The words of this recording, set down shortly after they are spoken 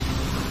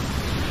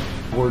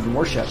Word and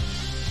Worship.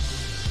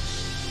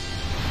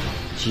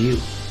 It's you.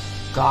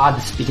 God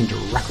is speaking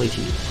directly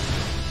to you.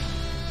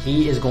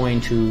 He is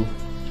going to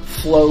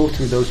flow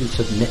through those who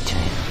submit to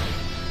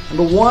Him.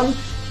 Number one,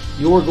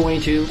 you're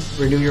going to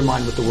renew your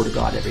mind with the Word of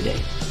God every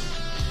day.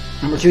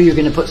 Number two, you're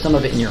going to put some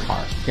of it in your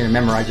heart. You're going to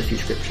memorize a few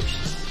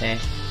scriptures. Okay.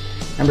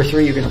 Number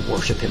three, you're going to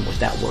worship Him with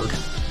that Word.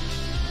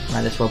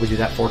 Right? That's why we do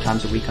that 4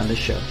 times a week on this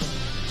show.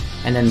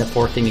 And then the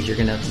fourth thing is you're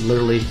going to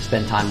literally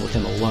spend time with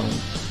Him alone.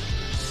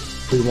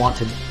 We want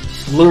to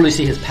literally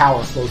see His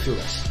power flow through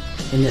us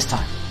in this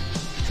time.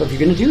 So if you're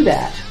going to do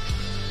that,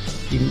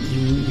 you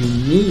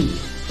need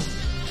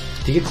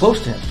to get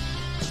close to Him.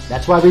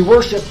 That's why we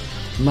worship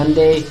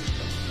Monday,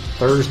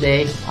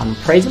 Thursday on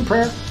praise and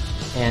prayer,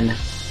 and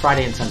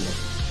Friday and Sunday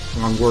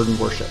on Word and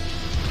Worship.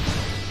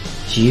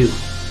 It's you.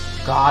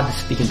 God is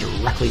speaking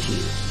directly to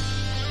you.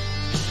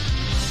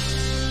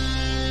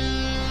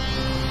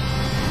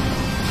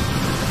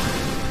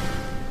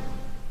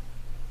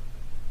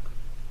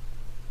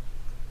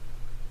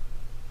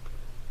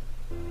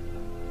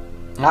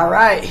 All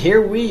right,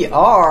 here we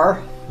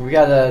are. We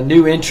got a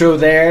new intro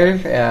there.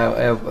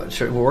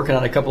 We're working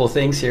on a couple of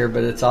things here,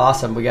 but it's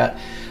awesome. We got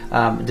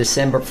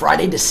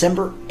Friday,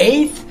 December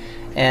 8th,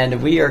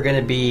 and we are going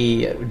to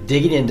be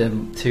digging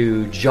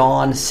into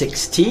John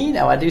 16.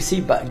 Oh, I do see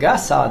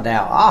Gus on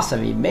now.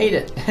 Awesome, he made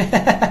it.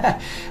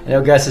 I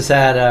know Gus has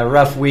had a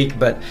rough week,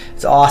 but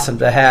it's awesome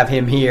to have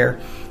him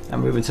here.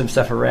 I'm moving some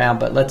stuff around,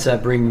 but let's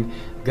bring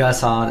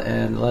Gus on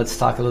and let's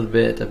talk a little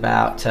bit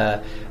about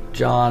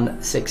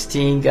John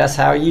 16. Gus,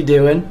 how are you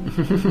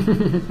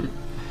doing?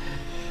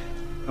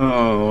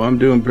 Oh, I'm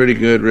doing pretty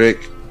good,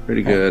 Rick.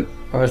 Pretty good.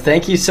 Well,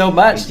 thank you so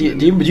much. Do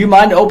you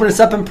mind to open us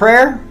up in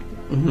prayer?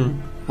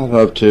 I'd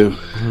love to.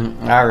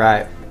 All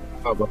right.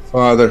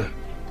 Father,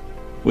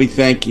 we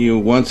thank you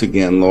once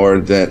again,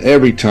 Lord, that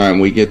every time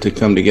we get to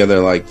come together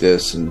like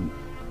this and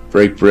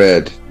break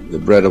bread, the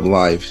bread of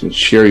life, and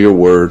share your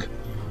word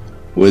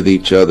with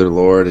each other,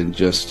 Lord, and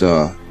just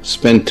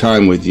spend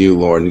time with you,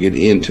 Lord, and get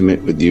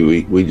intimate with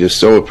you. We just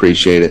so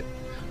appreciate it.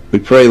 We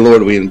pray,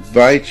 Lord, we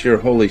invite your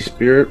Holy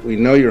Spirit. We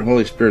know your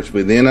Holy Spirit's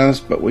within us,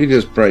 but we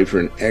just pray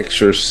for an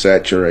extra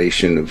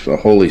saturation of the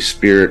Holy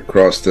Spirit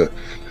across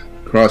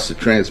the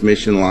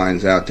transmission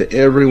lines out to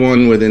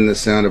everyone within the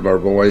sound of our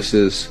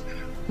voices.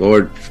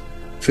 Lord,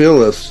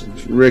 fill us,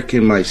 Rick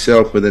and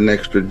myself, with an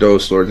extra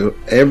dose, Lord.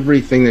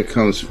 Everything that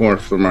comes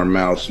forth from our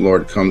mouths,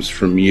 Lord, comes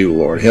from you,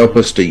 Lord. Help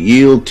us to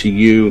yield to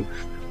you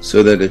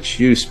so that it's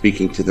you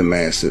speaking to the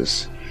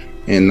masses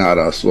and not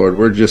us, Lord.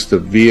 We're just the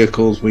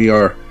vehicles.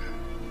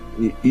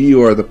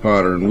 You are the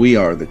potter and we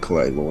are the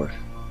clay, Lord.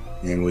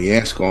 And we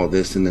ask all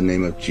this in the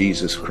name of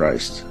Jesus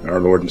Christ, our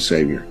Lord and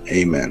Savior.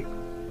 Amen.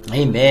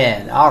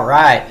 Amen. All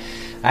right.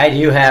 I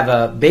do have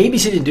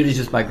babysitting duties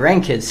with my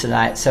grandkids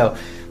tonight, so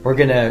we're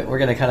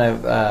gonna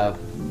kind of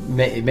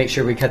make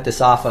sure we cut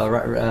this off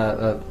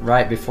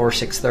right before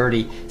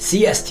 6:30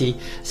 CST.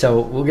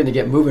 So we're gonna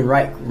get moving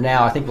right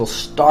now. I think we'll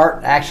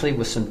start actually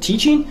with some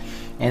teaching,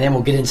 and then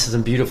we'll get into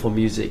some beautiful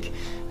music.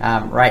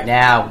 Right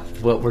now,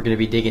 what we're going to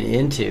be digging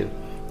into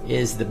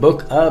is the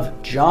book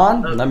of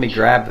John. Let me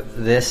grab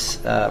this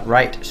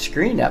right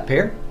screen up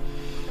here.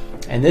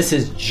 And this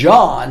is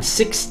John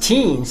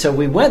 16. So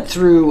we went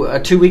through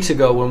 2 weeks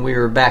ago when we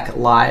were back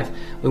live.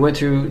 We went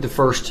through the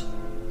first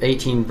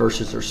 18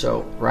 verses or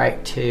so,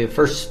 right, to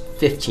first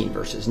 15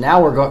 verses.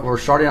 Now we're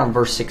starting on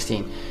verse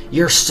 16.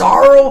 Your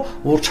sorrow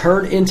will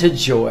turn into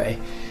joy.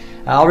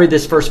 I'll read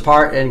this first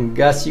part, and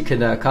Gus, you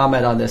can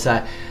comment on this.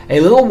 A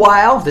little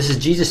while, this is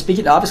Jesus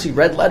speaking, obviously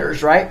red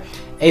letters, right?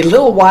 A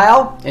little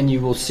while, and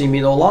you will see me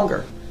no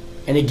longer.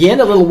 And again,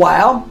 a little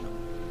while,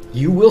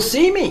 you will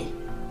see me.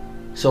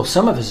 So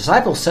some of his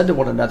disciples said to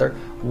one another,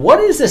 what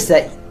is this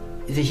that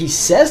he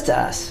says to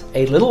us?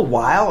 A little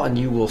while, and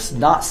you will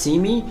not see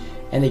me?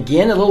 And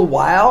again, a little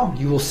while,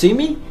 you will see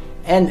me?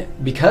 And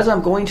because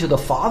I'm going to the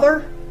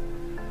Father?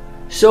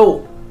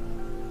 So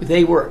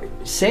they were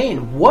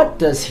saying, what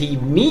does he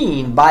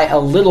mean by a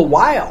little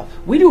while?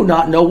 We do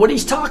not know what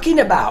he's talking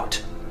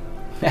about.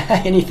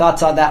 Any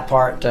thoughts on that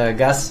part,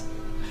 Gus?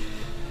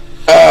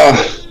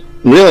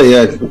 Really,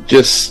 I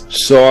just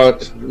saw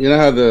it. You know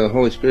how the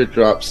Holy Spirit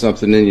drops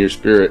something in your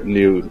spirit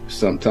new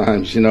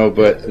sometimes,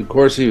 but of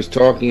course he was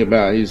talking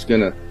about he's going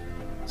to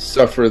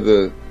suffer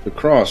the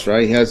cross,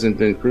 right? He hasn't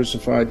been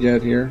crucified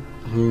yet here.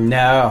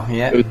 No,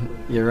 yeah,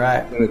 you're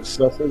right. He's going to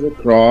suffer the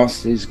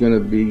cross. He's going to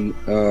be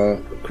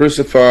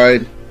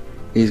crucified.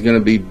 He's going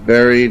to be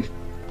buried.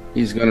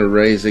 He's going to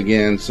raise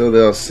again. So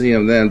they'll see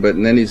him then, but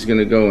then he's going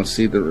to go and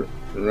see the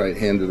right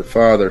hand of the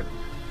Father.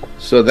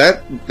 So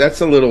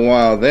that's a little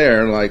while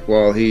there, like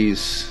while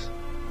he's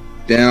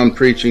down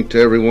preaching to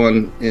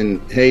everyone in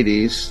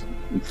Hades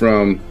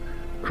from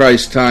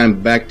Christ's time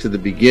back to the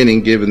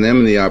beginning, giving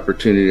them the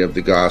opportunity of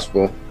the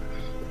gospel.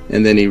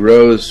 And then he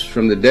rose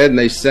from the dead, and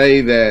they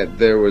say that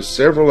there was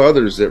several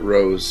others that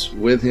rose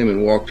with him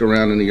and walked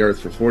around on the earth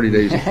for 40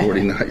 days and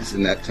 40 nights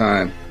in that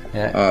time.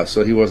 Yeah.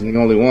 So he wasn't the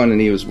only one, and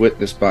he was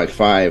witnessed by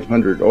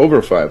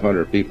over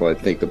 500 people, I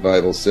think the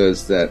Bible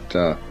says,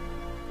 that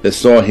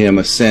saw him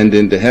ascend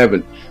into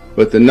heaven.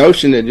 But the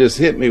notion that just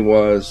hit me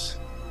was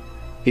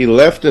he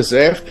left us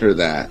after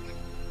that.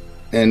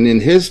 And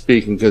in his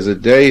speaking, because a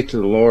day to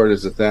the Lord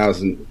is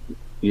 1,000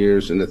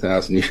 years and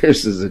 1,000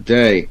 years is a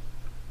day.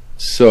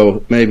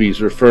 So maybe he's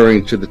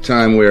referring to the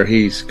time where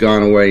he's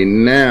gone away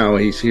now.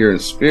 He's here in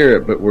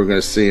spirit, but we're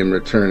going to see him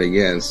return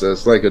again. So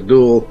it's like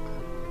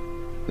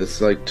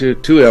it's like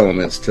two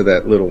elements to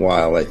that little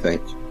while, I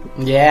think.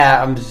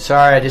 Yeah, I'm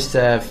sorry. I just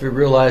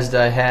realized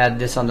I had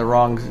this on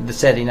the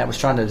setting. I was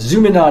trying to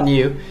zoom in on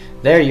you.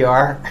 There you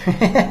are.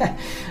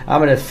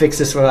 I'm going to fix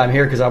this while I'm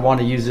here because I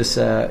want to use this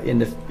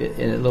in a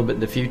little bit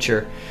in the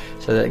future,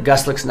 so that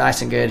Gus looks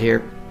nice and good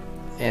here,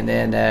 and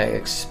then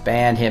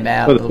expand him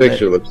out a little bit. The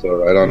picture looks all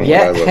right. I don't know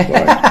what I look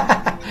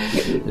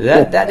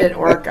like. that didn't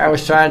work. I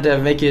was trying to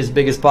make you as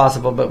big as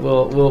possible, but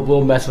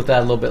we'll mess with that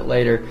a little bit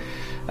later.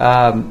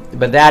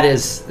 But that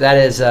is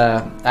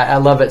I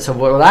love it. So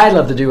what I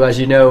love to do, as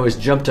you know, is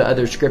jump to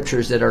other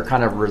scriptures that are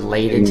kind of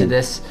related to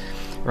this.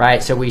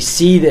 Right, so we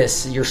see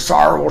this, your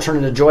sorrow will turn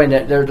into joy,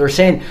 and they're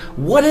saying,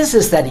 what is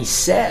this that he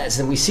says?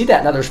 And we see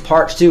that in other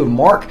parts too. In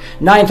Mark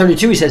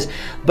 9:32, he says,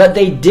 but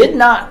they did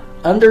not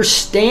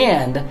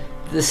understand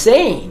the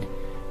saying,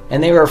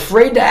 and they were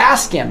afraid to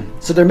ask him.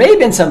 So there may have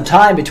been some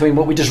time between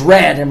what we just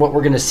read and what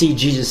we're going to see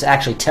Jesus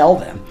actually tell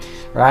them.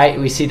 Right,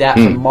 we see that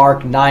from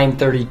Mark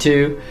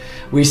 9:32.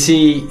 We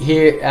see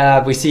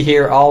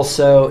here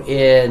also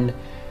in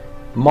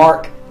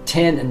Mark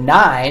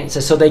 10:9, it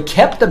says, so they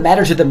kept the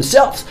matter to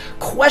themselves,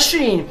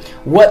 questioning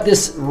what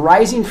this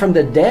rising from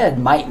the dead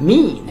might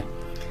mean.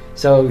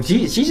 So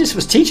Jesus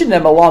was teaching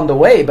them along the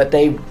way, but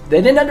they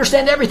didn't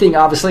understand everything,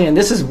 obviously, and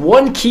this is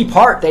one key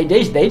part they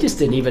just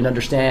didn't even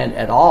understand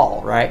at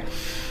all, right?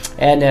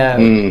 And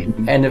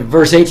and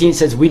verse 18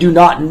 says, we do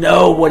not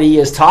know what he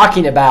is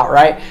talking about,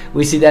 right?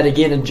 We see that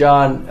again in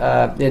John,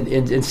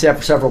 in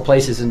several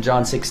places in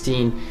John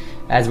 16,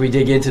 as we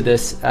dig into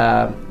this,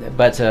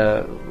 but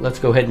let's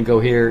go ahead and go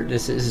here.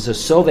 This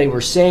is so they were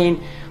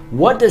saying,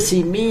 what does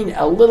he mean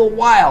a little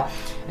while?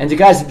 And you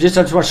guys, I just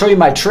want to show you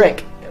my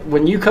trick.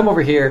 When you come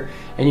over here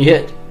and you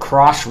hit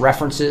cross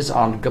references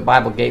on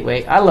Bible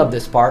Gateway, I love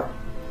this part.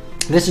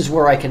 This is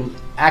where I can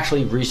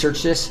actually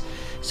research this.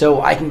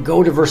 So I can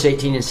go to verse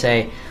 18 and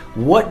say,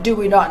 what do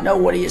we not know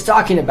what he is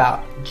talking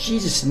about?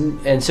 Jesus.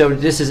 And so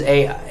this is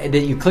that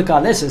you click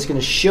on this, and it's going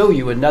to show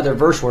you another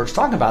verse where it's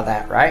talking about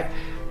that, right?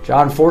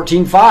 John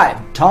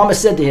 14:5. Thomas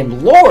said to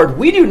him, Lord,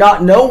 we do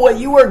not know where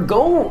you are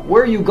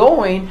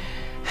going.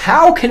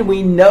 How can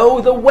we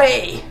know the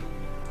way?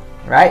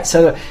 Right?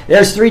 So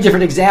there's three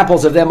different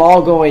examples of them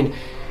all going,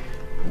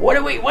 what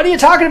are you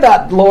talking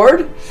about,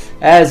 Lord?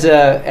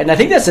 And I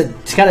think that's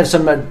kind of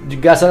some,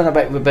 Gus, I don't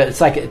know about, but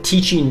it's like a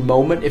teaching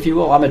moment, if you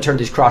will. I'm going to turn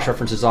these cross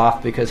references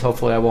off because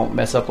hopefully I won't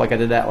mess up like I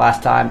did that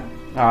last time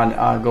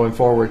on going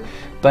forward.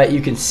 But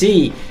you can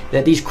see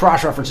that these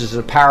cross references is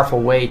a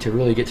powerful way to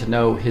really get to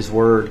know his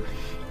word.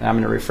 And I'm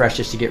going to refresh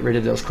just to get rid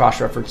of those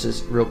cross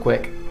references real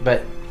quick.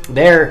 But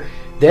there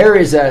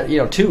is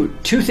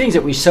two things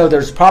that we show.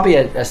 There's probably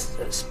a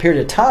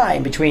period of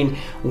time between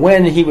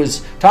when he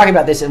was talking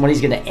about this and when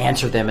he's going to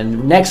answer them.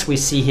 And next we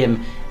see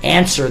him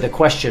answer the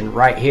question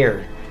right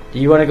here. Do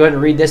you want to go ahead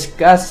and read this,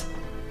 Gus?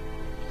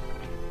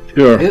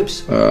 Sure.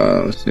 Oops.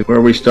 Let's see, where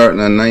are we starting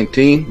on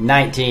 19?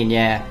 19,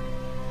 yeah.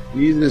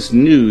 Jesus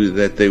knew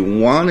that they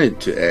wanted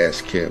to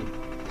ask him.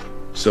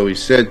 So he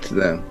said to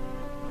them,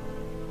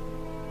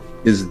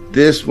 is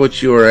this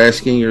what you are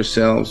asking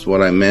yourselves,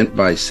 what I meant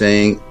by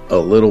saying a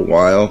little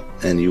while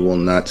and you will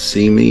not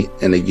see me,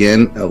 and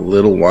again a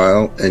little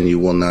while and you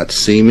will not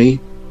see me?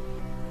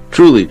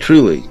 Truly,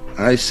 truly,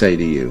 I say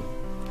to you,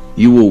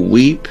 you will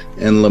weep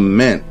and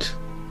lament,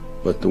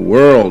 but the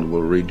world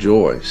will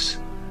rejoice.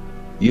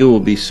 You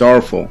will be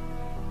sorrowful,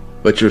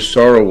 but your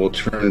sorrow will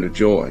turn to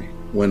joy.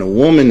 When a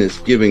woman is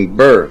giving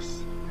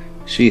birth,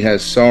 she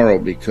has sorrow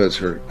because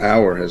her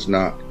hour has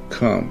not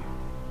come.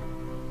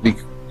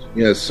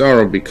 She has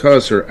sorrow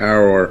because her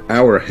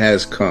hour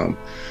has come.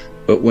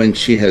 But when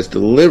she has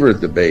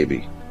delivered the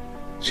baby,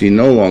 she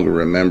no longer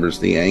remembers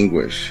the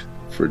anguish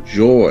for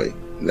joy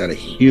that a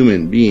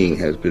human being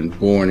has been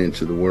born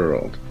into the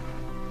world.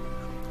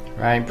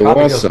 Right. So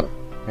also,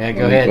 go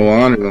ahead. Go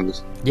on.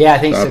 Yeah, I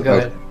think so. Go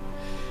ahead.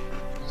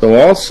 So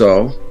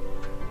also,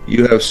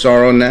 you have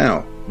sorrow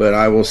now, but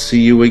I will see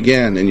you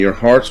again, and your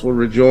hearts will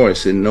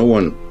rejoice, and no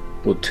one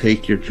will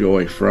take your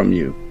joy from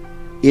you.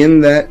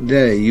 In that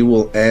day you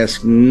will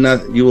ask nothing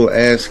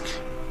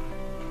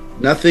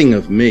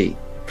of me.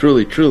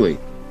 Truly, truly,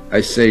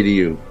 I say to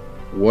you,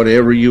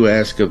 whatever you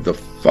ask of the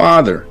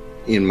Father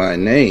in my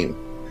name,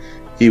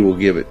 he will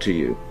give it to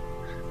you.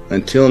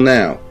 Until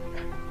now,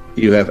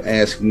 you have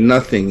asked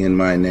nothing in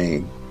my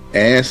name.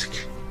 Ask,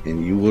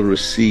 and you will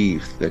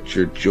receive, that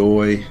your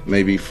joy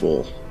may be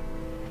full.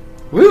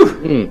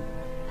 Woo!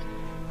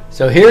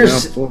 So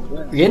here's,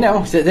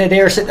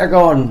 they're sitting there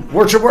going,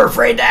 we're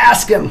afraid to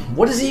ask him.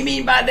 What does he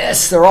mean by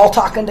this? They're all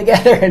talking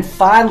together, and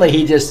finally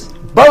he just,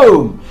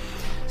 boom,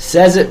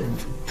 says it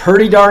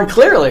pretty darn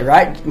clearly,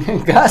 right,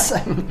 Gus?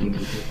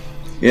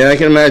 Yeah, I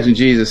can imagine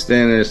Jesus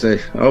standing there and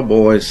say, oh,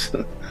 boys,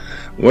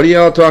 what are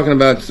y'all talking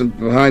about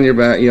behind your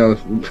back?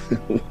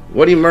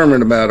 What are you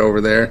murmuring about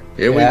over there?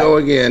 Here we go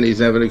again. He's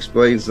having to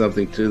explain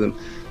something to them.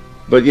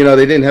 But, they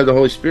didn't have the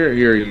Holy Spirit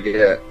here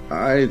yet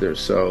either.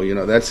 So,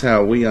 that's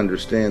how we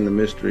understand the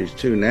mysteries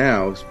too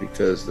now, is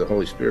because the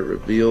Holy Spirit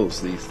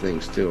reveals these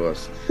things to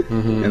us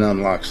and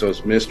unlocks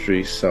those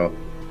mysteries. So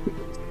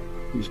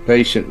he's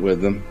patient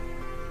with them.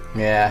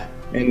 Yeah.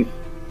 And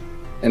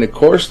of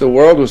course the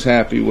world was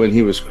happy when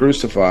he was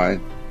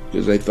crucified,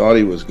 because they thought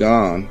he was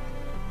gone.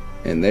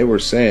 And they were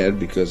sad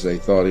because they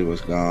thought he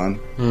was gone.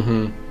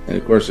 And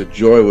of course the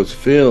joy was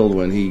filled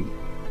when he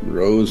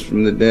rose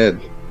from the dead.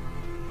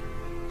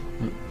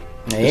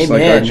 Amen. Just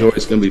like our joy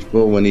is going to be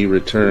full when he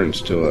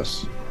returns to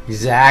us.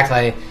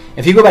 Exactly.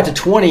 If you go back to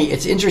 20,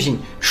 it's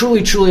interesting.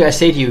 Truly, truly, I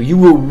say to you, you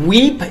will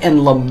weep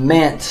and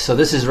lament. So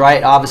this is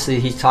right. Obviously,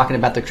 he's talking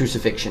about the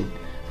crucifixion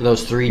for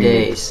those 3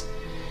 days.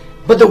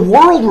 But the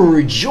world will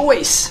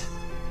rejoice.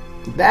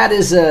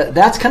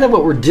 That's kind of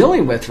what we're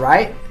dealing with,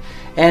 right?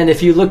 And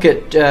if you look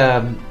at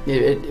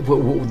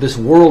this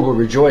world will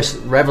rejoice,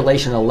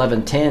 Revelation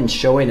 11:10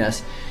 showing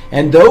us,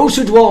 and those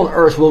who dwell on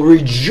earth will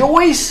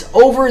rejoice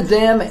over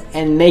them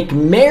and make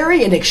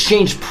merry and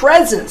exchange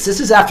presents. This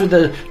is after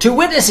the 2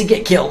 witnesses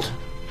get killed,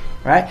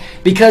 right?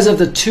 Because of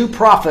the 2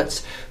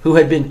 prophets who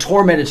had been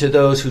tormented to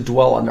those who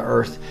dwell on the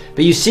earth.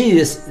 But you see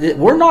this,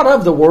 we're not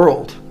of the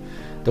world.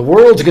 The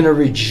world's going to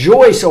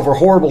rejoice over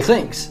horrible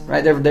things,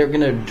 right? They're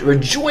going to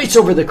rejoice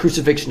over the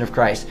crucifixion of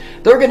Christ.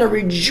 They're going to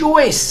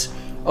rejoice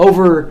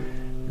over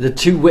the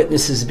 2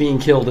 witnesses being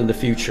killed in the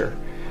future,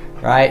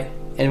 right?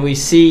 And we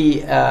see,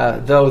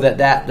 though,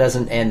 that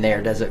doesn't end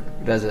there, does it?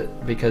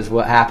 Because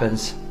what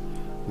happens,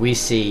 we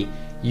see,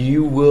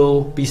 you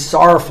will be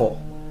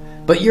sorrowful,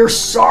 but your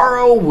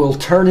sorrow will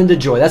turn into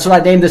joy. That's what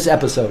I named this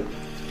episode.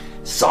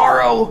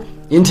 Sorrow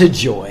into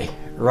joy,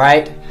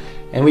 right?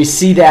 And we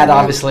see that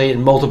obviously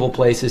in multiple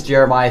places.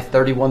 Jeremiah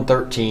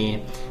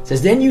 31:13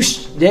 says,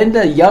 Then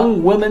the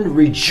young women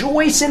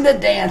rejoice in the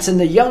dance, and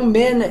the young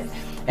men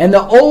and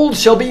the old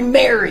shall be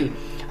merry.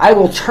 I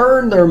will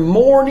turn their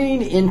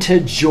mourning into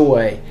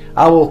joy.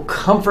 I will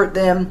comfort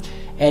them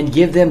and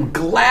give them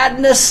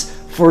gladness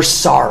for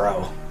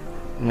sorrow.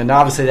 And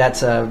obviously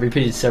that's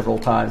repeated several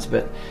times,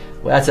 but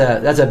that's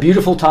a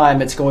beautiful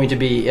time it's going to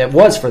be. It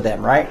was for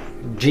them, right?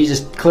 Jesus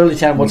clearly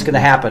telling what's going to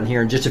happen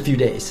here in just a few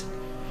days.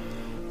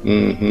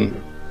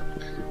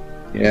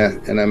 Yeah,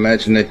 and I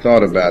imagine they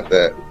thought about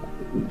that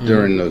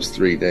during those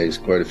 3 days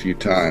quite a few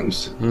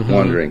times,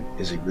 wondering,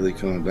 is he really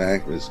coming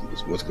back? Is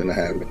what's going to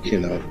happen?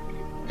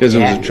 Because it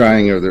was a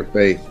trying of their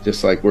faith,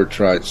 just like we're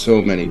tried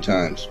so many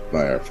times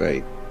by our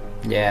faith.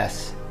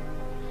 Yes.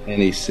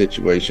 Any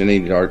situation,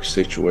 any dark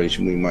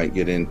situation we might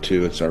get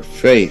into, it's our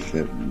faith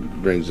that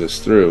brings us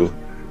through.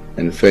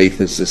 And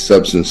faith is the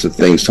substance of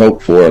things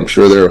hoped for. I'm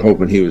sure they were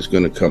hoping he was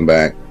going to come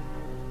back.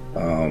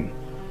 But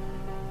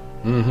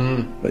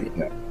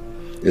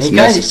it's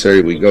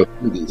necessary we go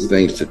through these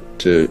things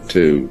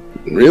to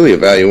really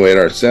evaluate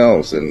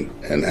ourselves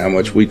and how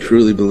much we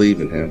truly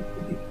believe in him.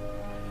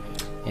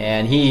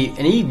 And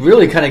he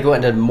really kind of go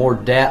into more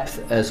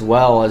depth as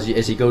well as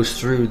he goes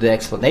through the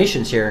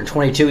explanations here. In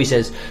 22 he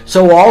says,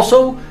 so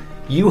also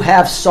you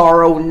have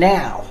sorrow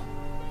now,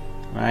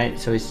 right?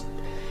 So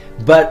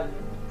but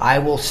I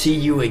will see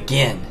you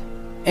again,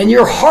 and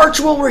your hearts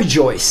will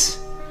rejoice,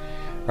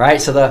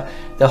 right? So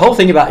the whole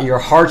thing about your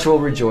hearts will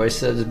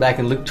rejoice is back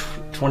in Luke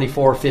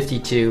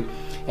 24:52.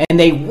 And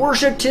they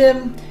worshipped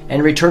him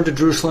and returned to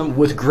Jerusalem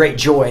with great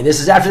joy. This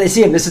is after they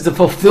see him. This is the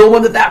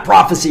fulfillment of that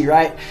prophecy,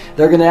 right?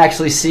 They're going to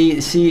actually see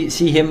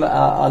him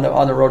on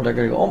the road. They're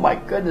going to go, oh my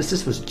goodness,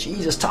 this was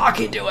Jesus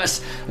talking to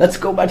us. Let's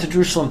go back to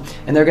Jerusalem.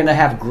 And they're going to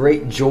have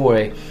great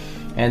joy.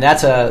 And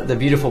that's the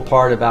beautiful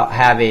part about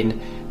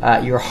having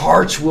your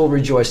hearts will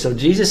rejoice. So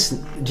Jesus,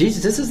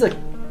 this is the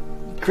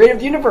creator of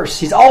the universe.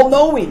 He's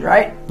all-knowing,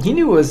 right? He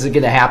knew it was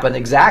going to happen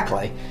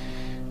exactly.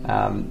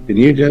 Can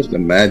you just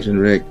imagine,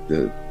 Rick,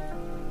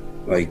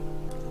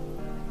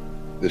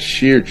 the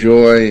sheer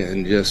joy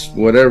and just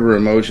whatever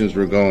emotions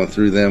were going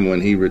through them when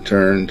he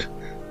returned,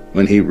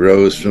 when he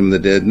rose from the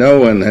dead? No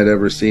one had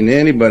ever seen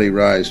anybody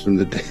rise from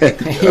the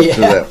dead up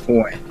to that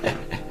point.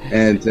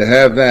 And to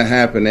have that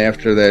happen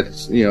after that,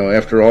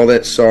 after all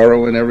that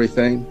sorrow and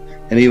everything,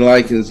 and he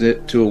likens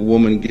it to a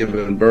woman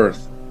giving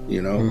birth,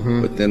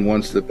 But then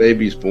once the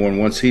baby's born,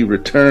 once he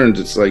returns,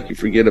 it's like you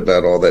forget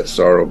about all that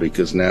sorrow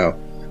because now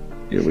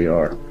here we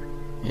are.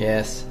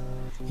 Yes.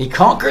 He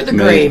conquered the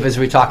grave, as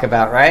we talk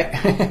about, right?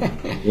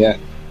 Yeah.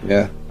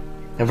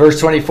 In verse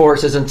 24, it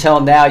says, until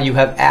now you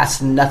have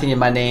asked nothing in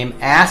my name.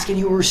 Ask and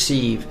you will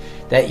receive,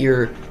 that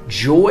your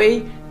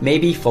joy may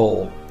be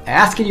full.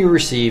 Ask and you will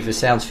receive. It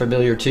sounds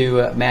familiar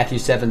too. Matthew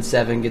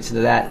 7:7 gets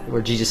into that,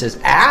 where Jesus says,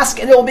 ask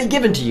and it will be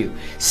given to you.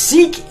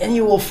 Seek and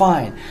you will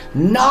find.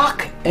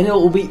 Knock and it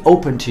will be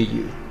open to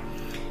you.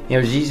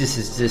 Jesus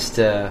is just,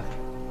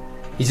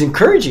 he's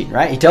encouraging,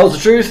 right? He tells the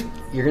truth.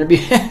 You're going to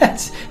be,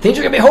 things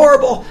are going to be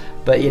horrible.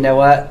 But you know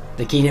what?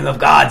 The kingdom of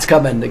God's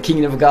coming. The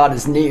kingdom of God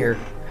is near.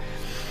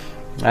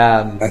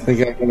 I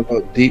think I'm going to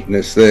put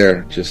deepness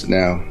there just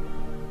now.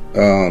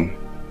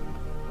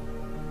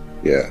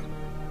 Yeah.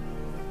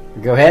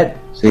 Go ahead.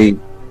 See,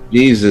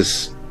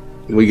 Jesus,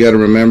 we got to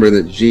remember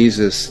that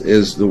Jesus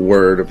is the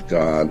Word of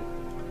God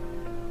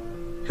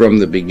from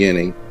the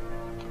beginning.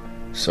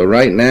 So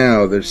right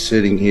now they're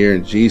sitting here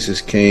and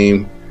Jesus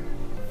came.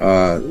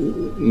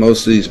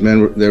 Most of these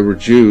men, they were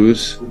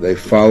Jews. They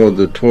followed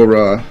the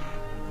Torah,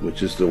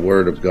 which is the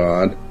Word of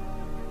God.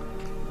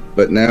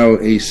 But now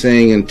he's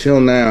saying until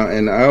now,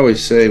 and I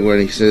always say when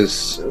he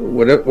says,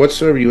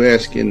 whatsoever you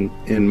ask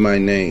in my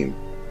name.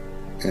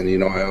 And you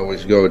know, I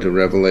always go to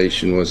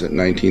Revelation, was it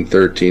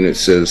 19:13? It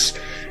says,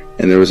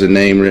 and there was a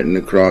name written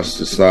across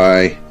the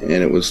sky, and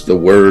it was the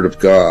Word of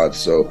God.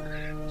 So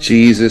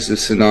Jesus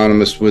is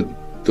synonymous with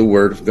the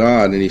Word of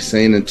God. And he's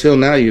saying, until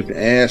now you've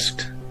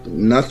asked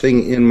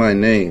nothing in my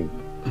name,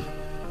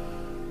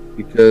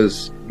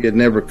 because he had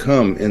never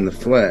come in the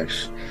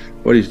flesh.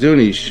 What he's doing,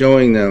 he's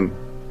showing them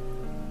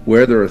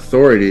where their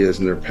authority is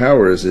and their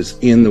power is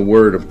in the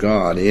Word of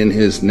God, in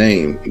his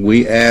name.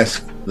 We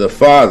ask the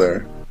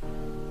Father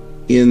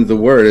in the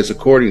Word, as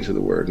according to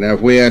the Word. Now,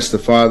 if we ask the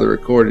Father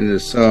according to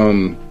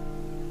some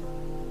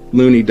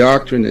loony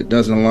doctrine that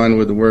doesn't align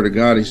with the Word of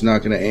God, he's not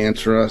going to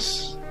answer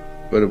us.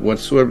 But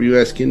whatsoever you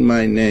ask in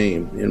my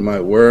name, in my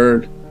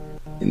Word,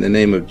 in the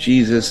name of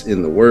Jesus,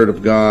 in the Word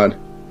of God,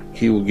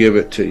 he will give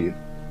it to you.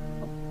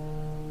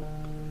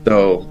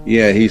 So,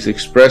 yeah, he's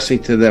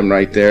expressing to them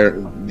right there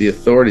the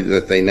authority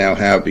that they now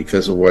have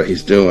because of what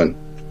he's doing.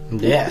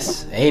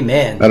 Yes,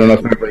 amen. I don't know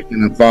if everybody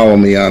can follow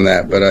me on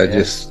that, but I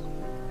just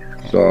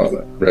saw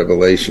that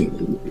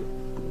revelation.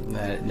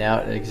 Now,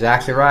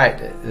 exactly right.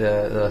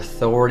 The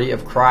authority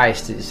of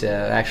Christ is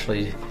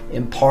actually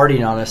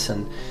imparting on us,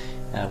 and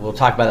we'll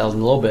talk about that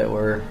in a little bit,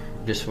 where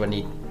just when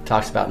he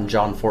talks about in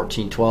John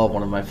 14:12,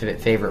 one of my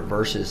favorite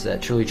verses,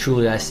 that truly,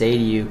 truly I say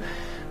to you,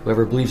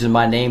 whoever believes in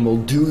my name will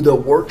do the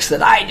works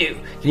that I do.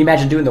 Can you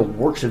imagine doing the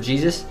works of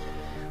Jesus?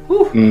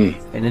 Whew.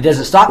 And it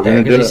doesn't stop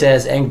there, because he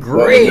says, and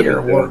greater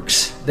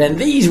works than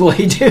these will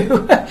he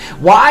do.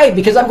 Why?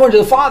 Because I'm going to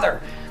the Father.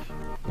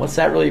 What's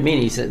that really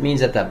mean? It means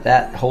that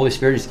that Holy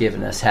Spirit has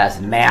given us has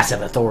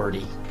massive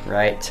authority,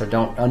 right? So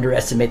don't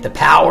underestimate the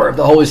power of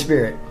the Holy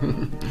Spirit.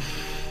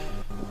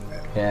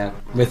 Yeah.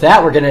 With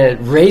that, we're going to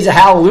raise a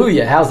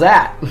hallelujah. How's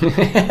that?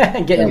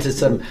 Get into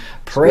some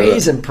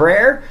praise and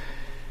prayer.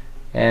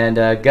 And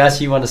Gus,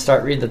 you want to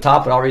start reading the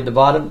top and I'll read the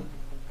bottom?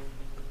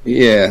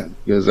 Yeah,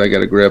 because I got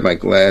to grab my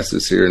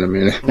glasses here in a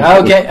minute.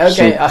 Okay.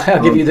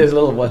 I'll give you those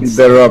little ones.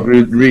 You're better off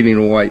reading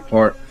the white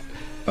part.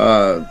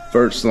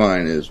 First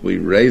line is, we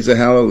raise a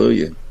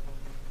hallelujah.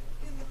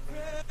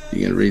 You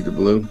going to read the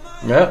blue?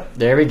 Yep,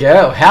 there we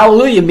go.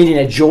 Hallelujah, meaning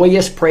a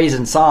joyous praise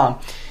and song.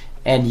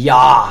 And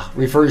Yah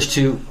refers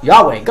to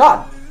Yahweh,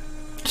 God.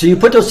 So you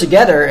put those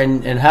together,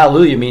 and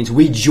hallelujah means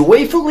we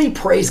joyfully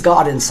praise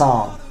God in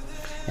song.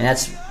 And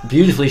that's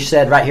beautifully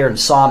said right here in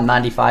Psalm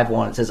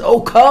 95:1. It says,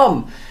 "Oh,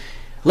 come,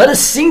 let us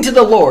sing to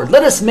the Lord.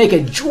 Let us make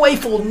a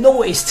joyful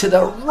noise to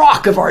the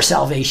rock of our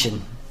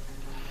salvation."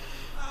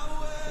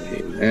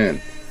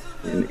 Amen.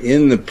 And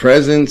in the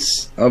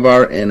presence of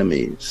our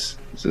enemies.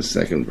 It's the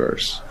second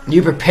verse.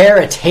 You prepare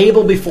a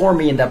table before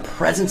me in the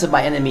presence of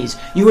my enemies.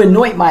 You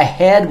anoint my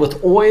head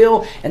with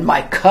oil, and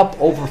my cup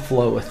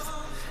overfloweth.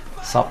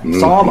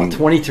 Psalm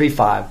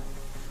 23:5.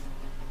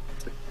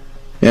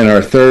 And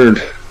our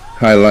third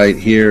highlight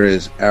here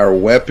is, our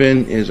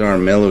weapon is our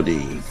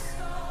melody.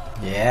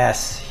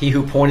 Yes, he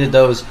who appointed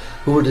those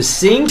who were to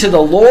sing to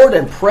the Lord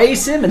and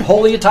praise him in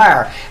holy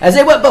attire, as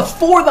they went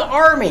before the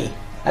army.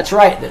 That's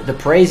right, the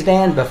praise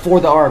band before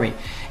the army.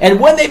 And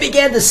when they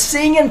began to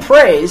sing and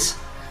praise,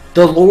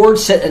 the Lord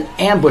set an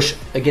ambush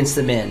against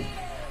the men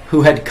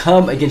who had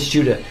come against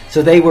Judah.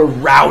 So they were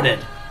routed.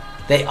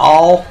 They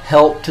all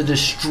helped to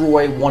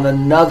destroy one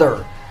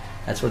another.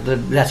 That's what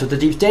the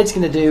deep state's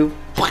going to do.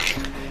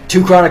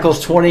 2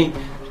 Chronicles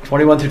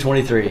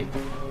 20:21-23.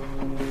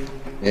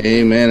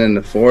 Amen. And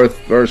the fourth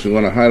verse we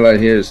want to highlight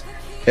here is,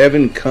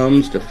 heaven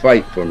comes to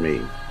fight for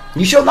me.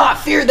 You shall not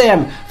fear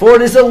them, for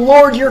it is the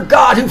Lord your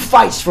God who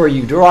fights for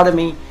you.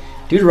 Deuteronomy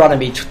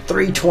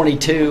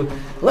 3:22.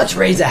 Let's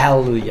raise a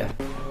hallelujah.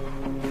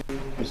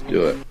 Let's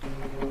do it.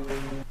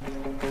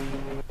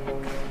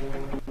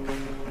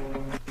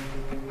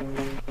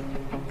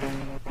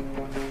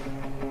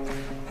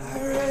 I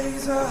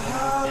raise a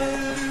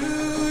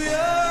hallelujah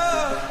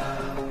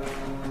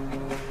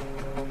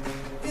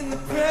in the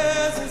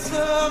presence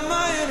of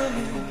my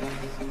enemies.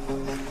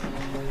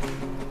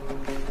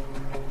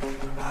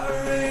 I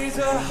raise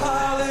a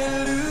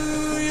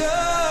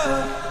hallelujah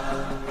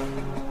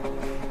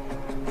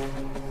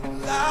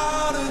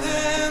louder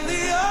than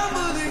the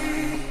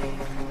unbelief.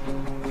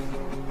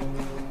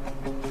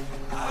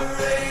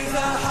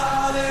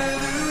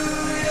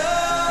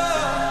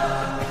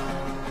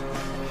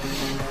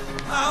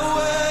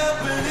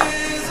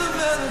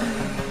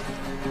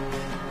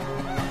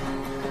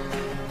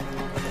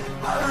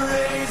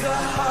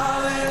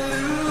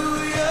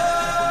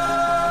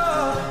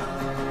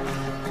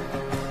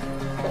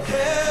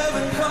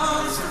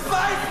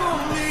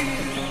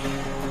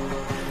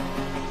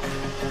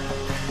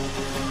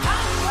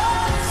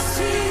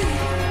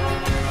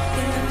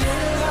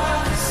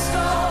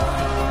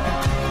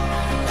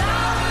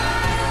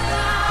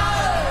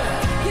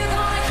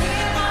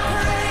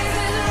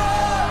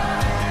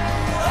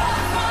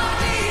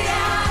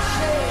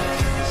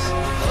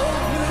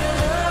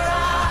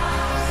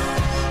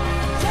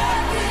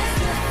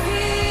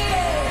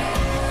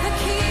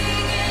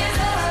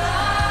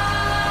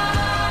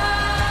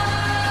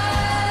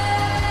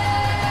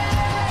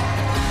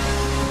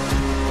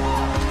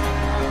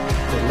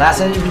 last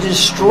enemy to be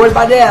destroyed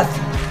by death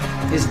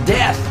is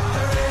death.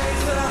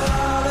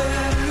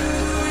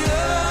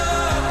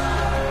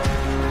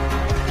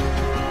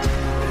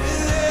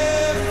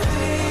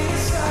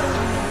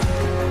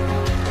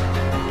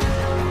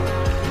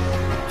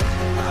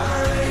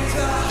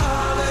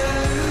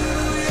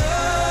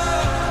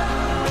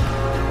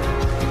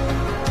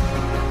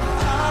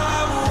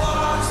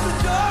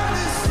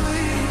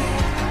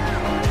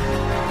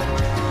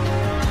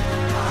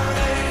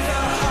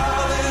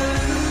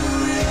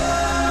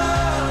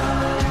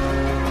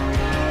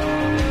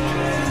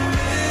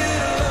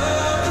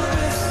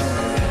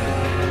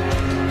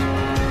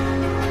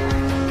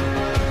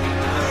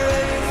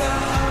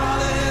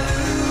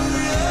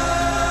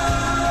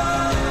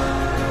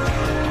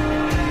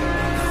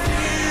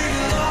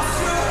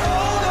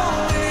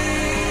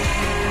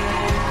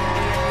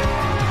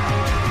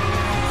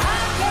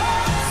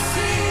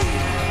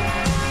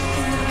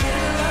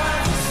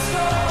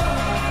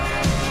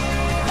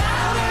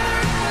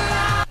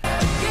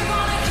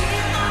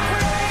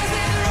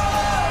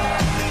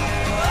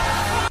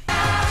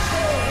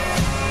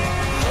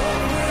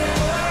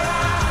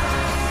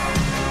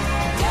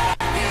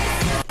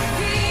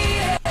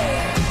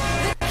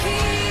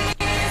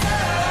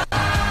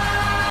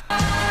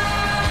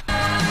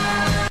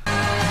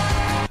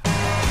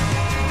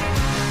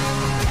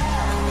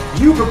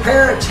 You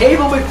prepare a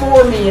table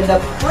before me in the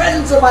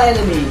presence of my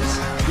enemies.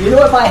 You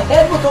anoint my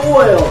head with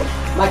oil.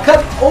 My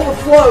cup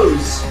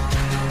overflows.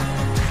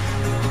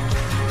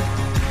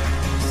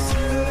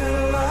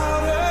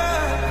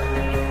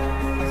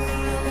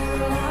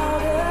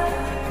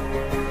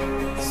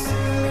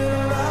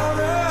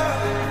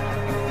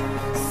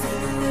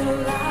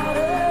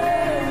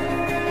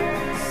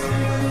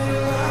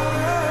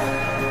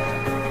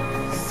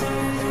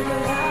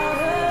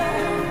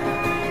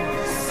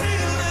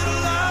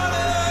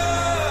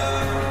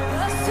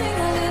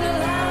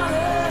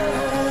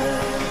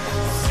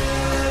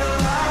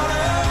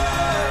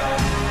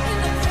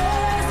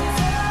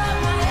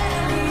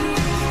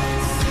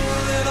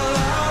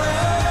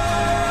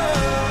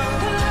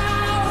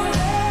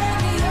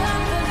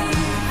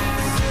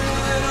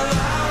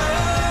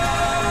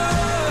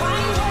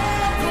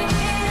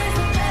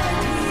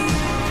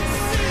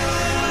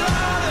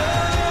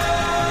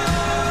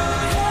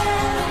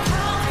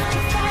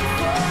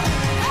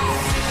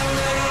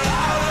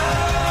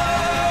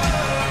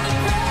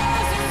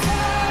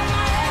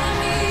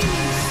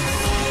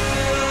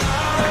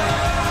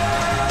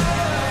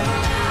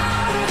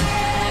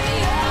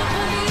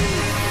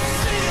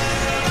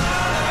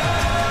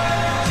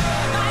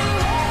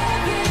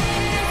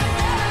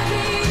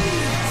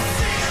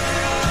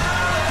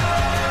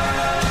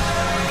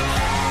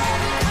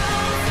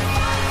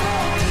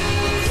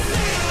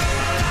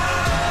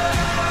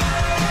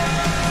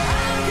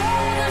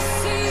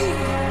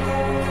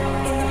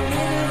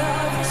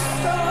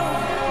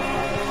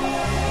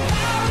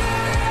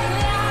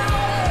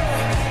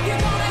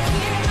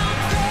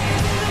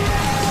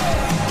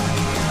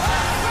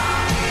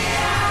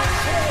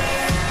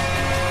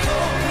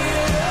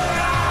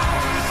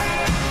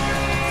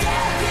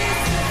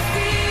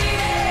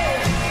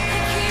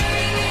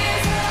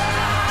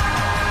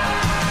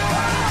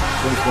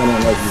 I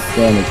don't know if you've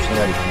done it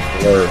tonight,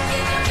 Blur.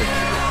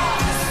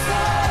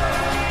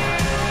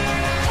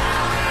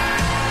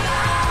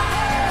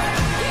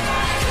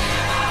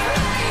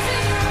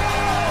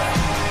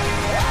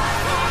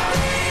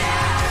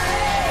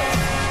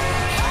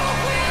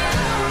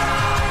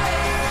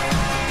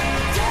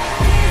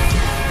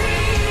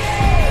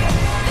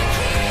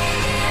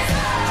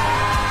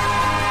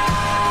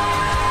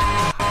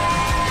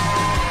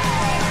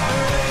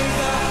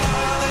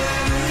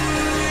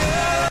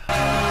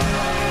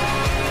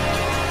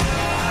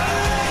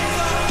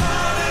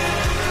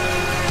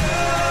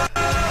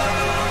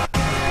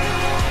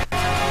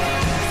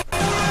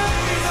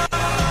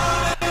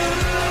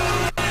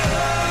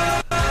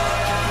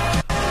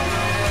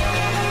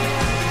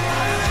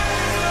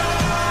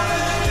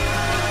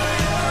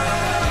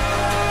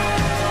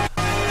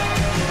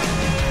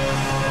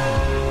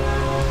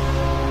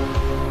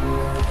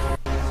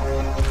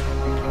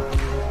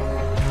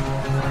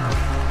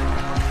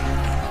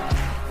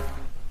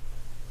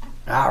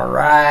 All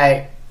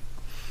right.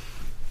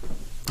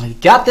 I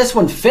got this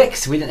one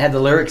fixed. We didn't have the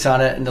lyrics on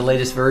it in the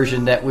latest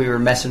version that we were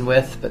messing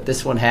with, but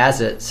this one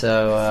has it.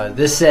 So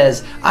this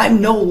says,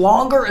 I'm no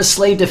longer a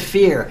slave to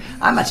fear.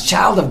 I'm a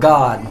child of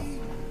God.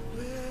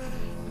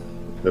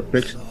 The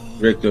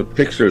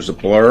picture is a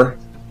blur.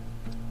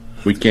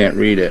 We can't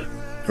read it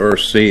or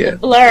see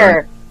it.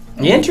 Blur.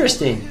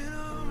 Interesting.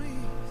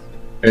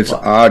 It's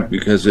odd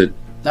because it...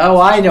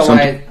 Oh, I know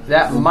why.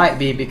 That might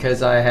be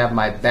because I have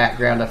my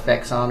background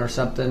effects on or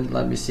something.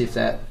 Let me see if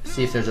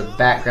there's a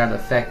background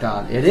effect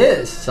on. It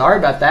is. Sorry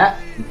about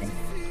that.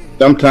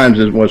 Sometimes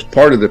it was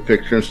part of the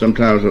picture, and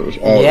sometimes it was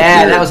all.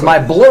 Yeah, that was my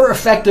blur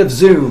effect of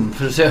Zoom.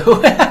 So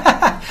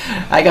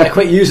I got to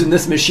quit using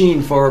this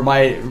machine for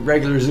my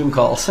regular Zoom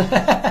calls.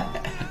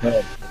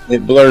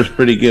 It blurs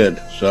pretty good,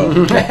 so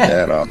take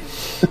that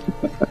off.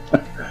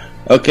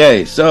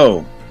 Okay,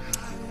 so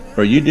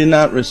For you did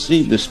not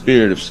receive the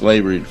spirit of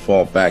slavery to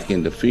fall back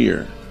into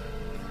fear,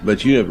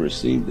 but you have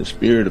received the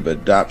spirit of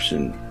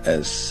adoption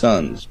as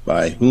sons,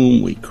 by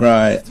whom we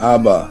cry,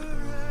 Abba,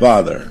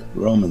 Father.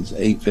 Romans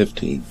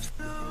 8:15.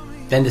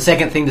 Then the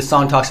second thing the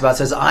song talks about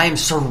says, I am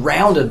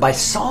surrounded by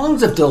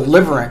songs of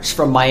deliverance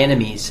from my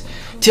enemies,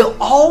 till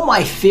all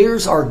my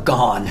fears are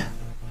gone.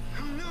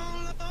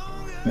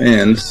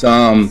 And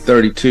Psalm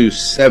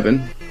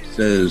 32:7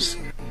 says,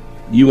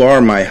 you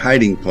are my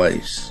hiding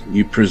place.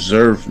 You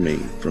preserve me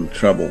from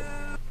trouble.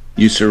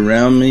 You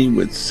surround me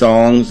with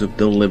songs of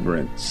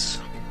deliverance.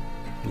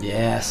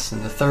 Yes,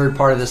 and the third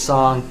part of the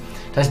song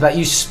talks about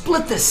you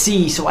split the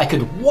sea so I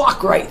could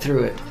walk right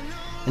through it,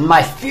 and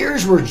my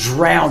fears were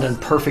drowned in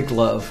perfect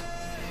love.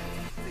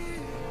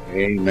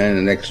 Amen.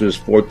 And Exodus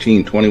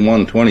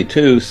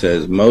 14:21-22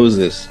 says,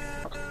 Moses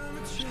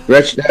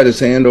stretched out his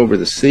hand over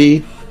the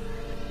sea,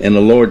 and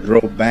the Lord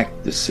drove back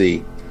the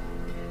sea,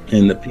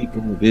 and the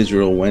people of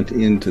Israel went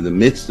into the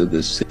midst of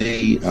the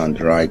sea on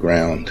dry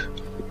ground.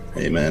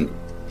 Amen.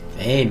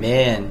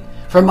 Amen.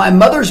 From my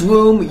mother's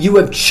womb you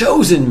have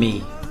chosen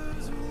me.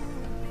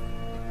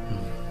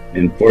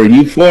 And for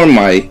you formed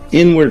my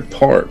inward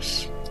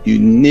parts. You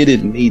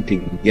knitted me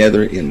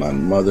together in my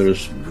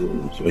mother's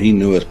womb. So he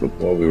knew us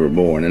before we were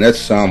born. And that's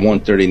Psalm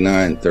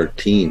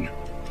 139:13.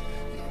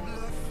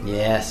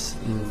 Yes.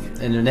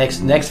 And the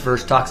next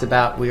verse talks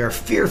about we are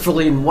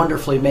fearfully and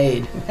wonderfully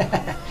made.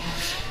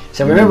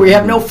 So remember, we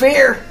have no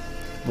fear.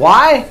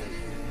 Why?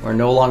 We're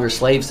no longer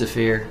slaves to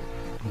fear.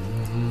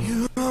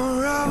 You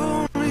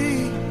surround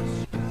me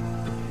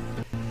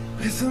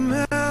with a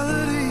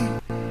melody.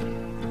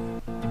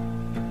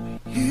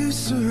 You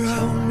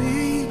surround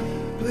me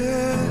with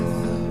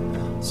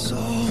a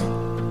song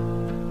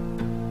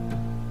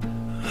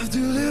of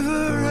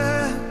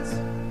deliverance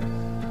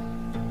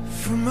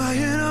from my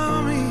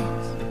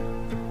enemies,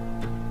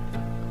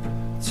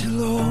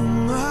 till all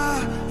my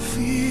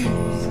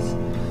fears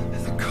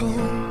have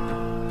gone.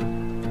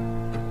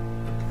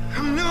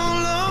 I'm no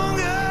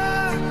longer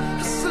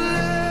a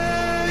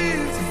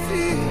slave to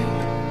fear.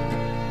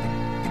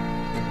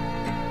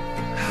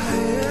 I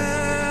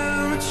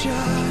am a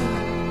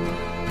child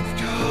of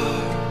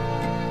God.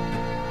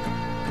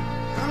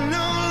 I'm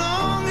no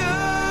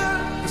longer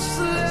a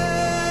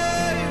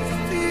slave to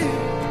fear.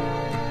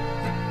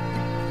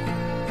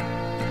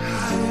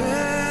 I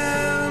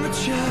am a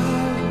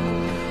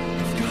child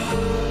of God.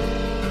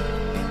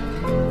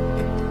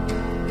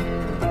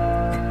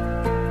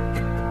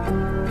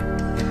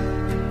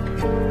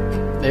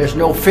 There's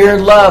no fear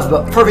in love,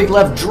 but perfect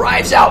love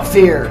drives out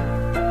fear.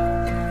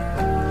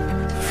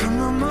 From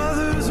my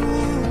mother's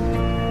womb,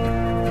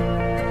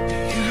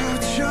 you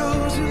have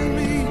chosen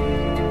me.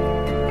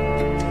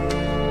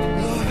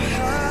 Love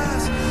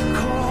has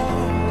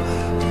called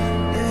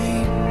my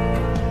name.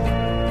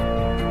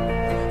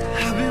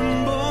 I've been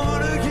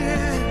born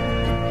again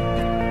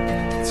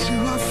to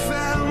a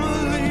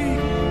family.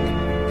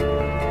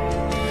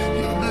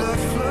 Your blood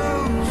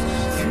flows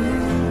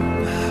through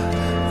my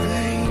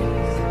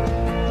veins.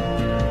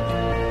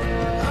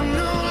 I'm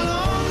no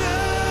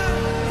longer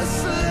a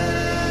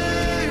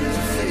slave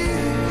to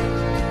fear.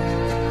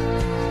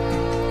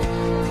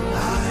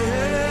 I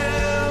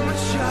am a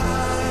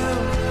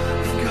child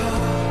of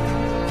God.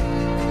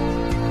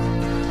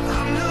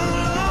 I'm no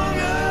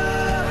longer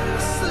a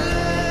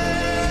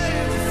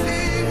slave to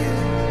fear.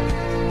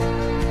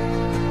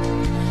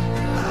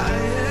 I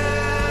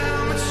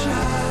am a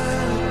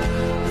child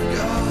of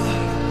God.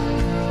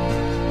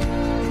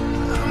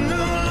 I'm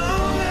no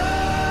longer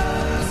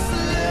a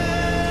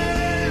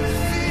slave to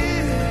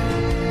fear.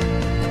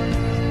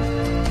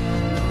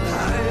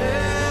 I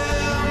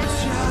am a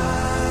child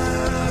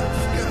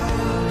of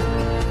God.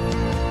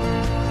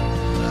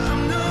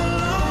 I'm no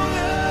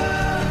longer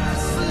a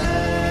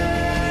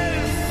slave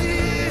to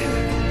fear.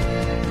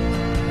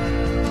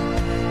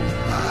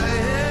 I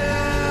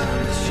am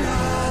a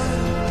child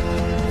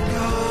of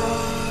God.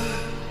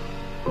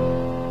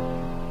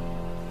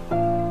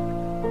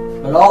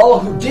 But all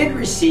who did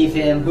receive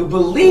him, who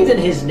believed in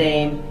his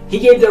name, he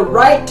gave the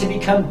right to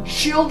become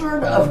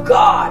children of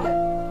God.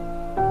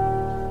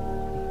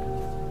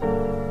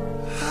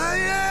 I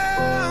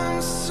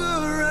am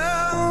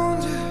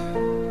surrounded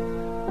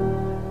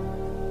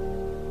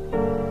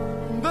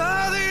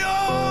by the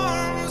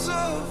arms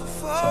of a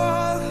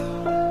Father.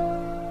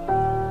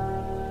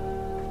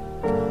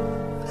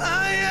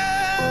 I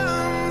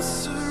am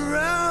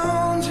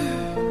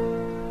surrounded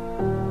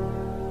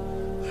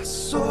by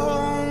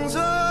songs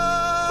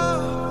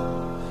of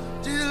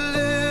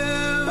deliverance.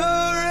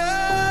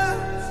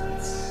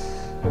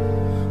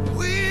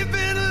 We've been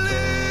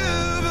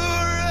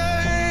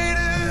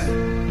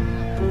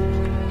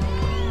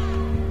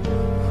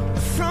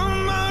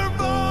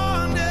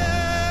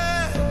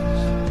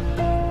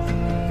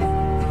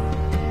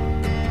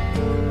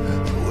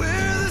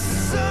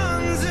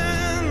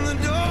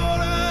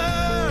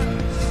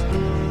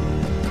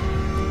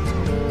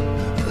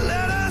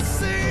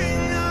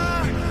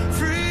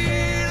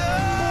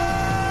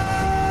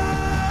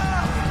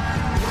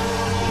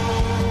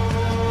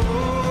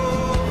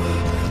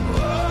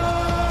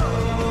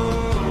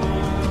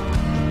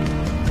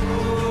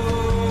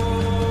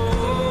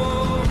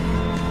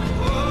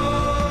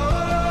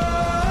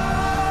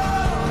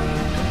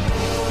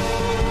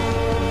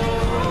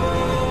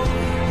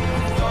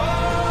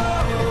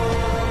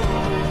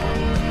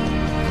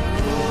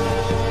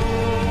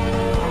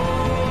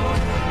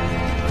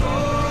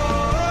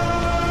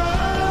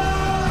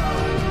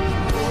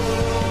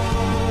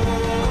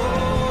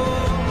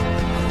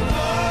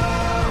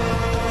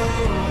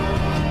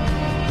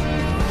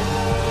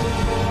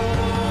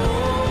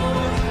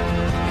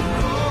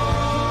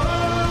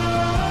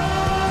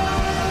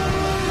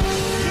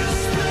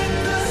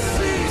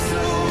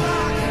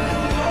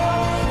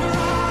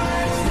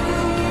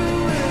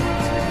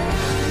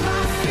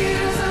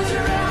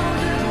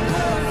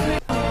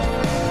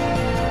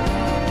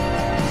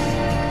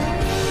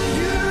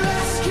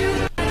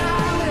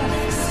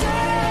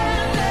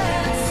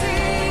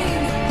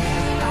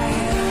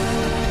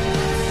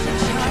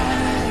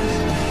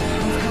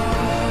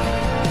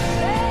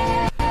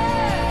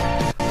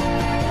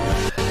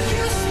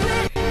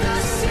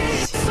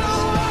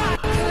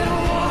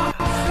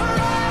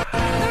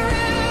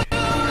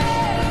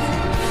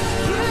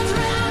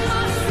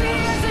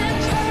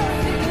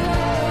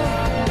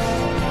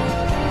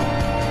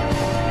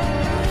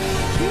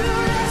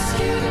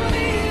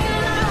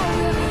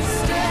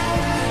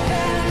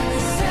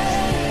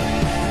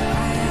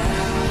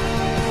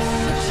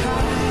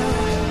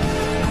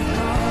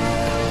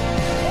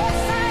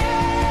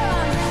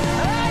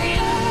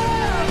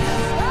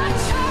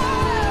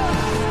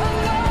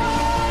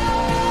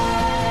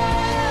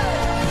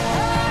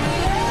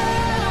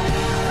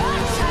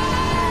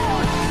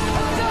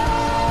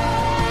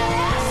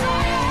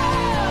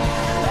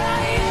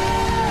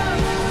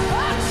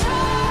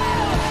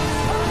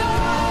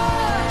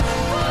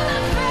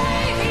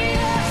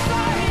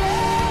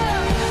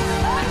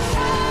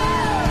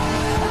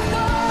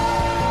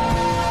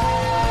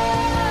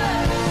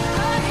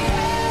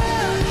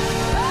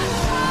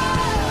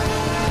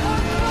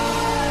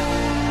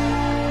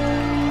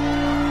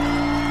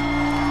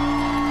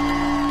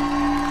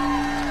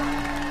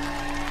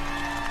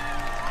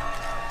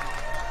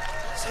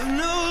I'm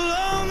no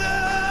longer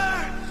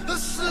a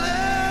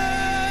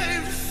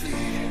slave to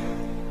fear.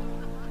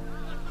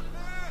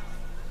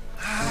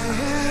 I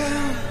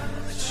am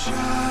a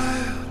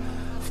child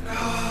of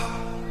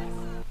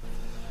God.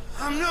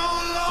 I'm no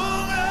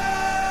longer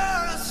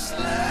a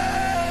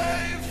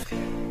slave to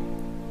fear.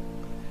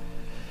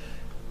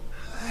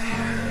 I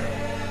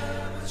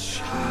am a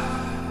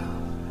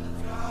child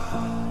of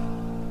God.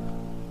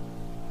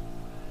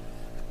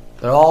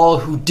 But all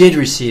who did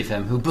receive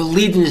him, who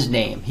believed in his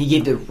name, he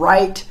gave the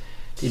right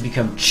to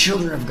become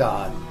children of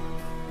God.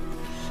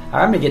 All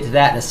right, I'm going to get to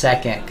that in a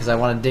second because I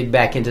want to dig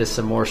back into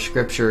some more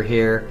scripture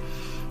here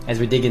as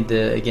we dig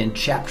into, again,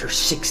 chapter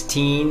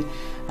 16.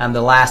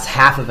 The last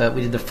half of it,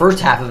 we did the first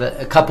half of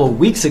it a couple of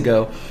weeks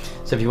ago.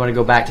 So if you want to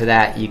go back to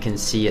that, you can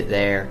see it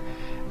there.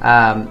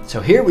 So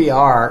here we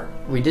are.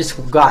 We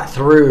just got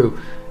through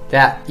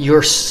that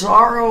your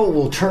sorrow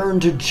will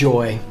turn to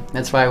joy.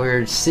 That's why we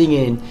were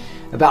singing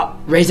about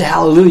raise a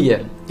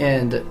hallelujah.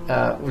 And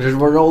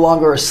we're no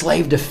longer a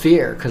slave to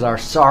fear because our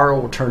sorrow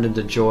will turn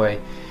into joy.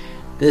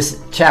 This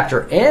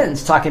chapter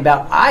ends talking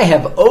about, I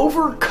have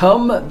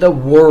overcome the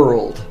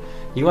world.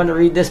 You want to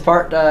read this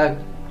part,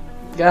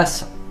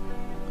 Gus?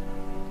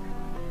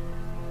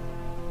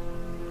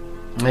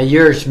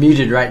 Yours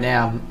muted right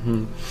now.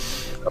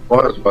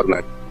 Wasn't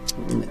I?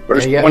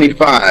 Verse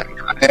 25,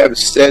 I have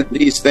said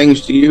these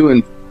things to you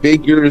in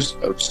figures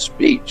of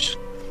speech.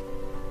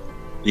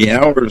 The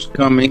hour is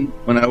coming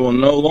when I will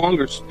no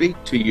longer speak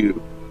to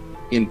you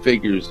in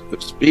figures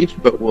of speech,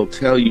 but will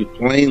tell you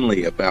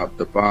plainly about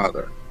the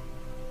Father.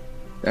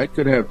 That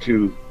could have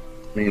two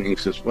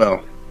meanings as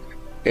well.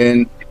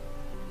 And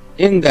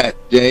in that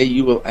day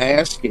you will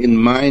ask in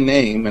my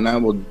name, and I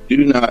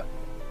do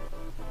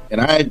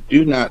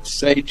not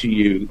say to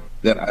you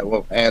that I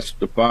will ask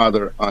the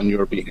Father on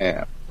your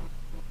behalf.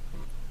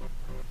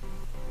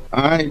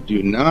 I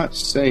do not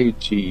say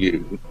to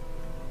you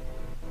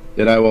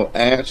that I will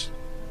ask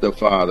the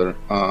Father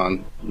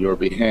on your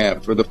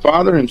behalf. For the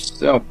Father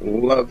himself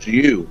loves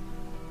you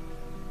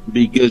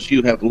because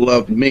you have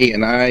loved me,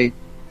 and I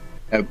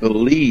have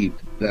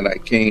believed that I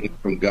came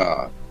from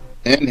God,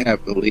 and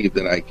have believed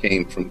that I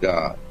came from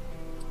God.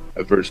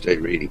 A verse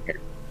 8 reading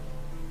here.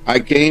 I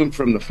came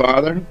from the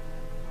Father,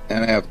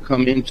 and I have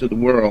come into the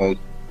world,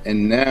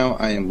 and now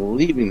I am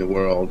leaving the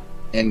world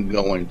and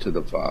going to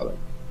the Father.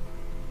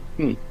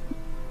 Interesting.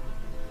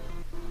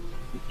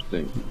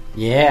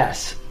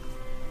 Yes.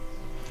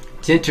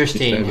 It's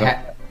interesting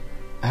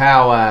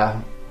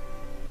how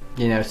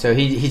so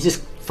he's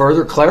just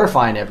further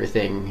clarifying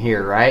everything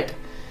here, right?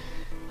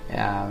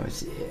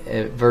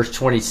 Verse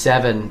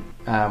 27,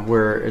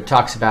 where it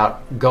talks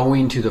about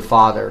going to the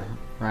Father,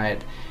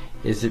 right?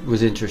 It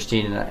was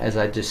interesting as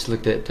I just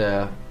looked at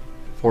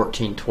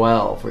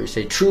 14:12, where you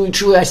say, truly,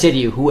 truly, I say to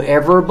you,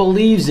 whoever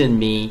believes in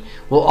me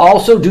will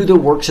also do the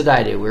works that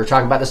I do. We were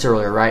talking about this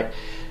earlier, right?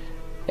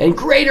 And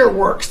greater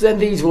works than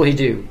these will he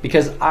do,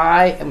 because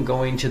I am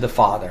going to the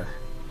Father.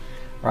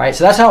 Right?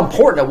 So that's how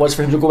important it was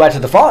for him to go back to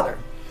the Father.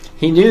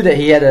 He knew that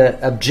he had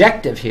an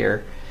objective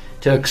here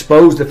to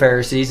expose the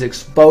Pharisees,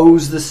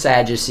 expose the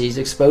Sadducees,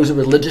 expose the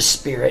religious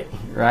spirit,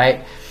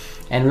 right?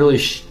 And really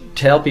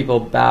tell people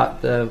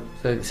about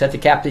set the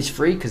captives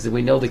free, because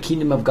we know the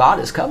kingdom of God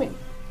is coming.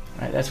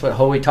 Right? That's what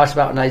Holy talks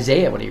about in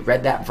Isaiah when he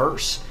read that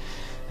verse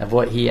of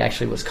what he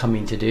actually was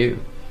coming to do.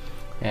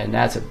 And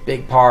that's a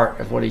big part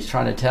of what he's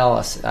trying to tell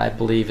us, I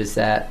believe, is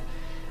that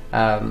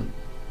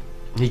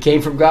he came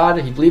from God,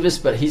 he believed us,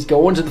 but he's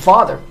going to the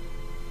Father.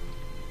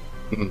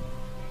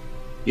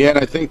 Yeah, and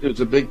I think there's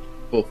a big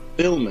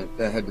fulfillment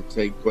that had to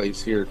take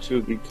place here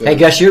too. Because hey,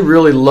 Gus, you're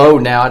really low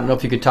now. I don't know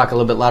if you could talk a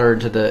little bit louder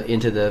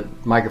into the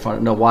microphone. I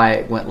don't know why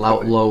it went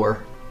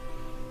lower.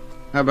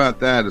 How about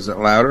that? Is it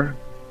louder?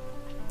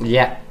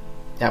 Yeah,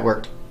 that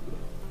worked.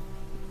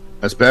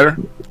 That's better?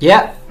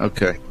 Yeah.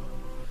 Okay.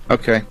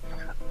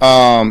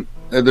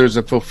 There's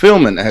a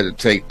fulfillment that had to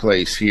take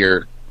place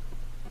here,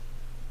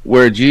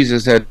 where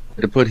Jesus had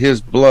to put his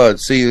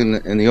blood. See,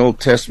 in the Old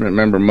Testament,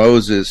 remember,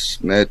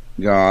 Moses met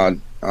God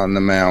on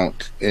the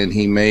mount, and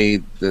he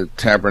made the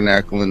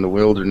tabernacle in the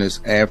wilderness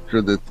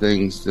after the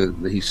things that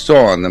he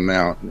saw on the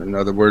mount. In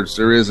other words,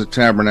 there is a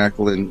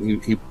tabernacle,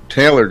 and he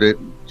tailored it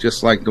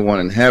just like the one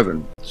in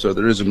heaven. So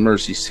there is a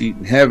mercy seat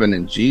in heaven,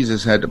 and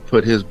Jesus had to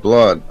put his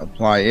blood,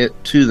 apply it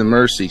to the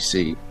mercy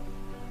seat,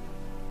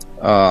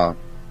 and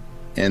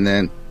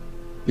then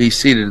be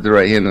seated at the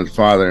right hand of the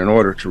Father in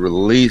order to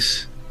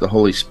release the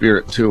Holy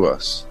Spirit to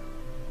us.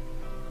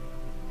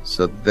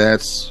 So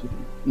that's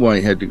why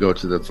he had to go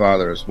to the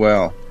Father as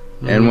well.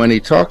 And when he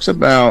talks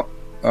about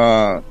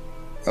I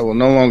will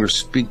no longer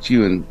speak to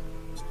you in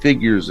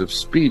figures of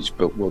speech,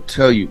 but will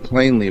tell you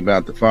plainly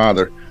about the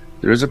Father,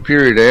 there is a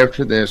period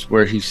after this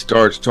where he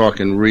starts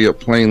talking real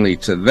plainly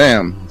to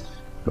them.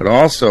 But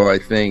also I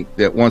think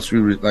that once we,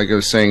 like I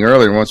was saying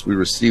earlier, once we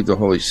receive the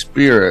Holy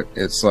Spirit,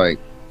 it's like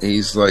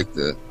he's like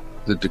the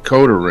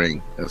decoder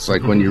ring. It's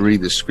like when you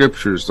read the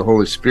scriptures, the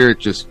Holy Spirit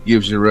just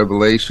gives you a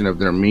revelation of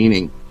their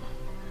meaning.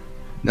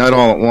 Not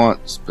all at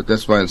once, but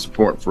that's why it's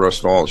important for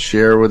us to all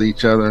share with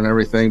each other and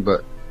everything.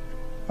 But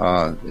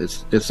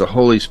It's the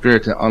Holy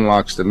Spirit that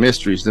unlocks the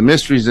mysteries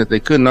that they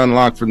couldn't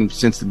unlock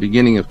since the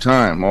beginning of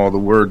time. All the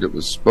word that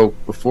was spoke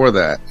before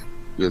that,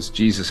 because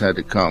Jesus had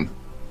to come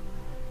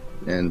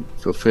and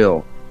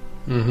fulfill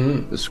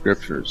the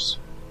scriptures.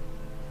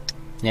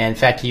 Yeah, in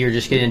fact, you're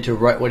just getting into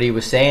what he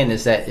was saying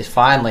is that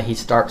finally he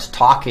starts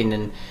talking,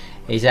 and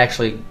he's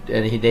actually,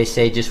 they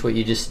say just what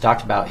you just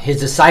talked about. His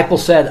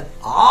disciples said,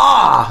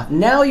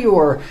 now you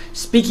are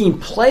speaking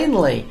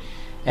plainly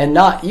and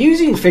not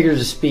using figures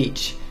of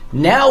speech.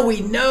 Now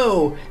we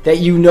know that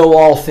you know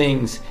all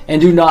things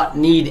and do not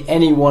need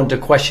anyone to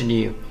question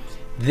you.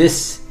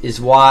 This is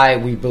why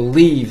we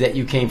believe that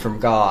you came from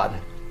God.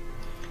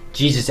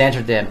 Jesus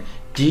answered them,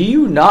 do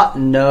you not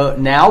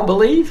now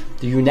believe?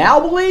 Do you now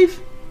believe?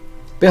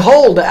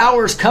 Behold, the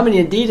hour is coming,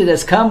 indeed it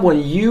has come,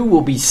 when you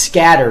will be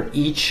scattered,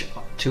 each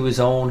to his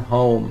own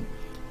home,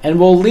 and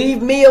will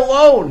leave me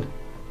alone.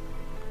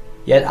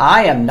 Yet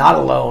I am not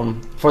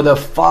alone, for the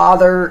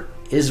Father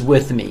is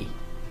with me.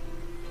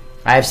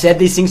 I have said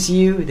these things to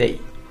you,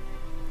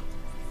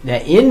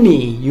 that in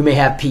me you may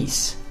have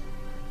peace.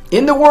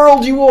 In the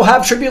world you will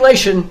have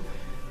tribulation,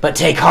 but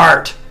take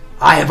heart,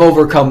 I have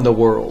overcome the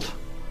world.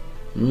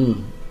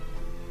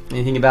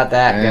 Anything about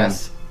that,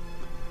 Gus?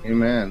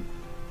 Amen.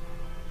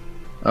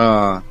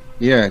 Yeah,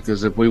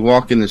 because if we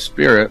walk in the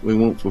Spirit, we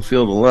won't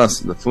fulfill the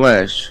lust of the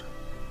flesh.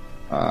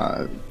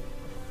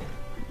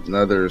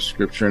 Another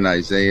scripture in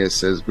Isaiah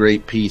says,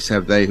 great peace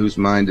have they whose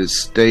mind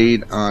is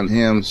stayed on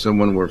him. So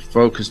when we're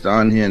focused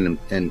on him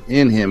and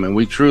in him, and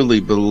we truly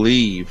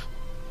believe,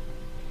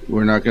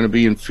 we're not going to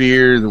be in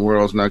fear. The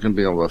world's not going to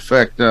be able to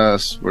affect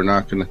us. We're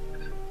not going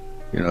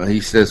to,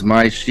 he says,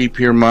 my sheep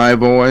hear my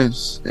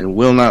voice and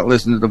will not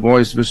listen to the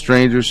voice of a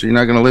stranger. So you're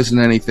not going to listen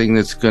to anything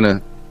that's going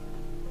to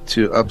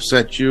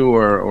upset you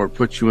or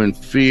put you in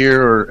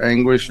fear or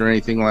anguish or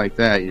anything like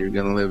that. You're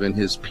going to live in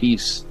his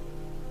peace.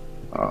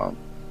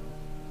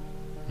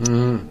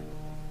 And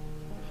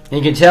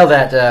you can tell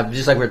that,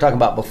 just like we were talking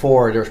about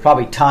before, there was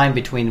probably time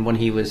between when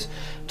he was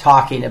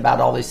talking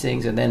about all these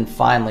things and then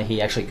finally he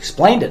actually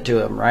explained it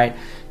to him, right?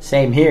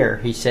 Same here.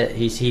 He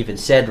even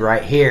said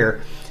right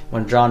here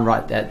when John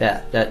wrote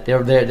that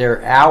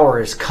their hour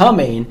is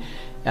coming,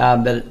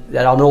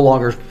 that I'll no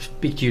longer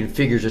speak to you in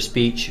figures of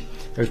speech.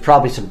 There's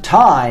probably some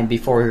time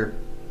before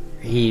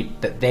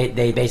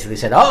they basically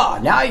said,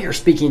 now you're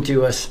speaking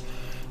to us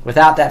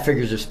without that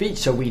figures of speech,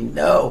 so we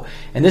know.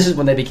 And this is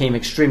when they became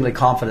extremely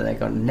confident. They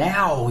go,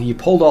 now you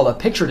pulled all the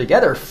picture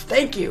together.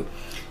 Thank you.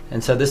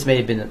 And so this may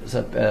have been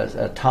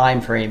a time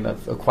frame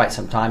of quite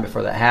some time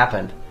before that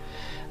happened.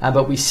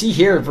 But we see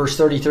here in verse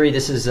 33,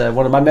 this is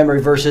one of my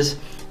memory verses.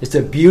 It's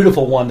a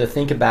beautiful one to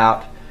think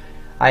about.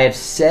 I have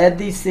said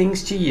these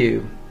things to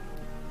you,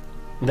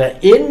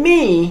 that in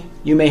me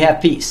you may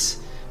have peace.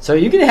 So are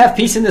you going to have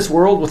peace in this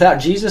world without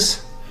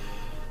Jesus?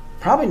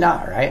 Probably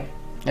not, right?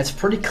 It's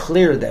pretty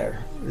clear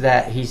there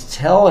that he's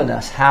telling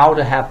us how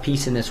to have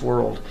peace in this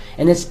world.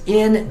 And it's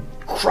in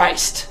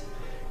Christ.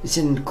 It's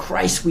in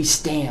Christ we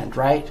stand,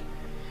 right?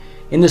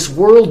 In this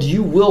world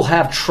you will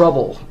have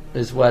trouble,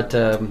 is what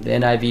the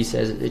NIV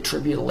says. The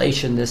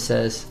tribulation, this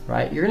says,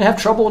 right? You're going to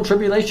have trouble and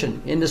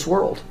tribulation in this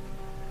world.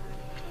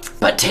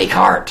 But take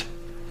heart.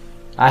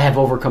 I have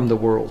overcome the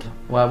world.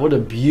 Wow, what a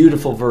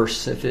beautiful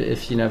verse.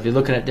 If you're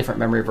looking at different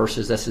memory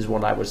verses, this is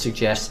one I would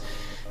suggest.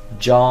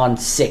 John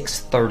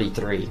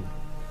 6:33.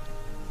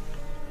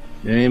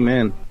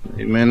 Amen.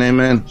 Amen.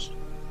 Amen.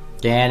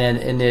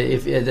 And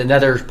if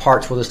another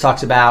parts where this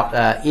talks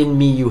about in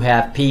me you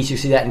have peace, you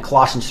see that in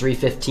Colossians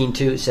 3:15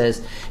 too. It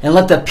says, and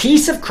let the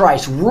peace of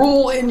Christ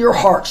rule in your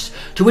hearts,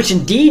 to which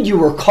indeed you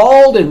were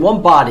called in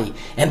one body,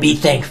 and be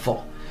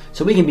thankful.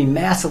 So we can be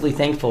massively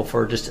thankful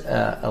for just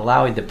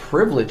allowing the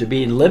privilege of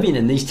being living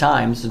in these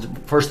times,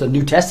 first the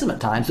New Testament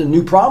times, the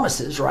new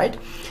promises, right?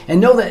 And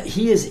know that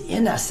he is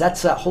in us.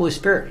 That's that Holy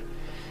Spirit.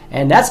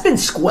 And that's been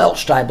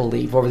squelched, I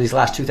believe, over these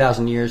last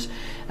 2,000 years.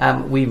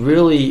 We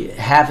really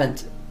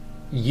haven't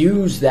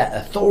used that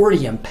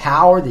authority and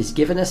power that he's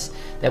given us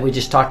that we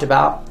just talked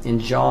about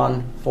in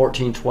John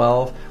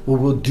 14:12, where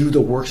we'll do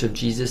the works of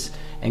Jesus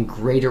and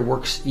greater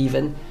works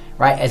even,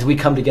 right, as we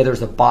come together as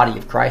the body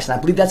of Christ. And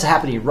I believe that's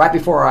happening right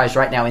before our eyes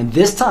right now. In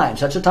this time,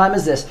 such a time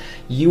as this,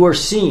 you are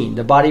seeing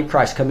the body of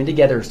Christ coming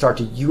together and start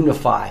to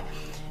unify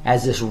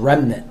as this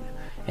remnant.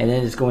 And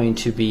it is going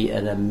to be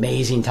an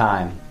amazing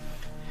time.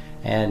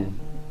 And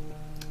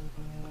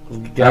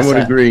I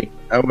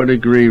would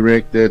agree,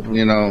 Rick, that,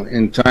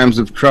 in times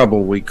of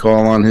trouble, we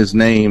call on his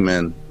name,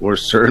 and we're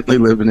certainly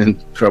living in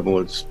trouble.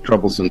 It's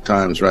troublesome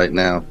times right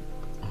now.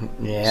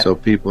 Yeah. So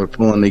people are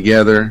pulling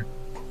together,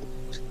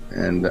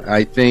 and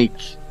I think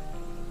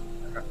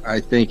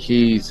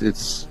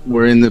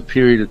we're in the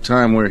period of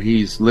time where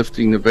he's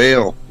lifting the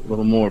veil a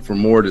little more for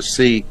more to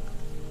see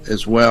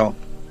as well.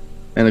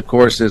 And of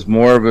course, as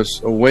more of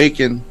us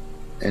awaken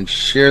and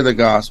share the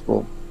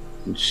gospel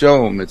and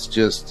show him, it's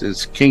just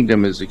his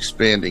kingdom is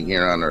expanding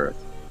here on earth.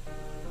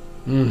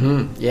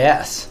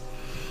 Yes.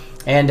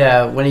 And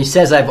when he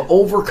says, I've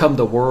overcome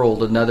the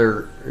world,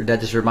 that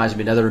just reminds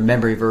me, another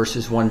memory verse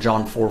is 1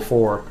 John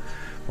 4:4,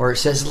 where it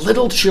says,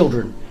 little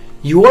children,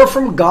 You are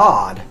from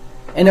God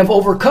and have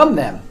overcome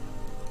them.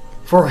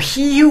 For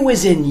he who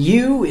is in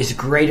you is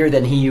greater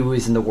than he who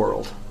is in the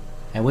world.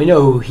 And we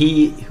know who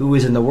he who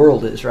is in the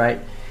world is, right?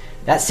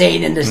 That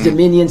Satan and his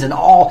dominions and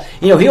all,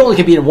 he only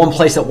can be in one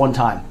place at one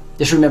time.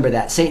 Just remember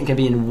that. Satan can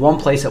be in one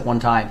place at one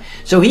time.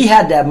 So he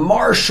had to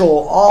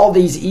marshal all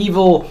these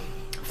evil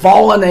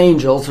fallen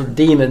angels or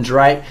demons,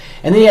 right?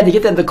 And then he had to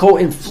get them to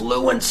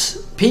co-influence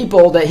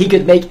people that he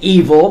could make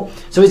evil.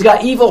 So he's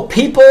got evil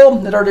people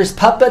that are just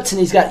puppets, and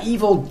he's got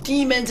evil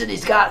demons, and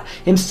he's got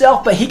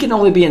himself, but he can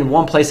only be in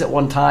one place at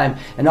one time,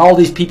 and all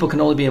these people can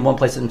only be in one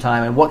place at a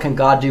time. And what can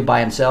God do by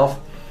himself?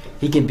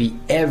 He can be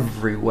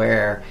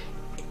everywhere,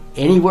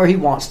 anywhere he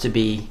wants to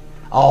be,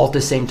 all at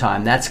the same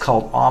time. That's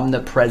called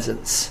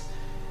omnipresence.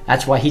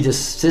 That's why he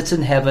just sits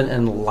in heaven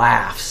and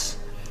laughs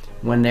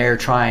when they're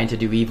trying to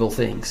do evil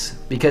things,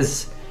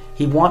 because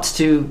he wants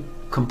to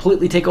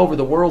completely take over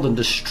the world and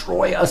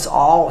destroy us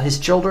all, his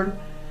children.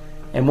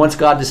 And once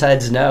God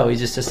decides no, he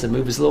just has to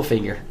move his little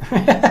finger.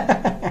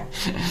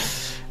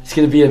 It's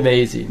going to be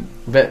amazing.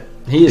 But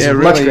he is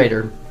much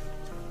greater.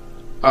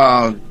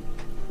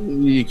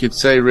 You could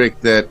say,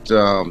 Rick,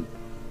 that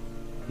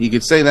you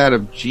could say that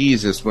of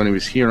Jesus when he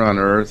was here on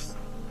earth.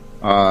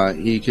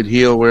 He could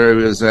heal where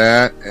he was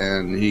at,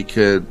 and he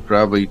could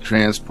probably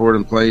transport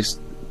him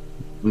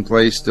from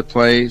place to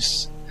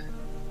place.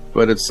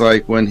 But it's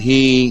like when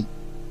he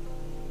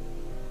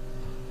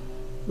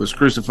was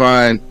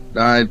crucified,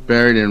 died,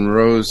 buried, and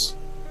rose,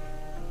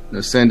 and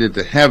ascended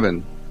to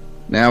heaven,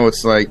 now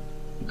it's like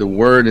the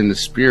Word and the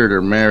Spirit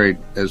are married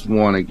as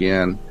one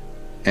again,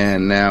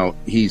 and now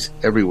he's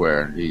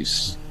everywhere.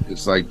 It's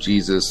like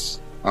Jesus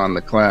on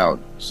the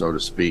cloud, so to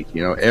speak.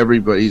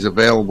 Everybody, he's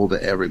available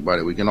to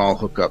everybody. We can all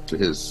hook up to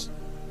his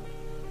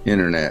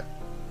internet,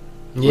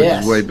 which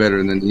is way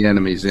better than the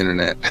enemy's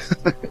internet.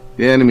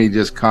 The enemy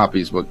just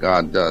copies what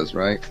God does,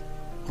 right?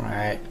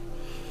 Right.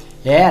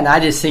 Yeah, and I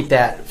just think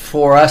that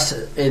for us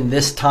in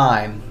this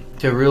time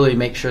to really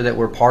make sure that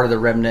we're part of the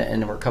remnant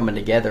and we're coming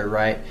together,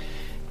 right,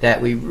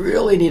 that we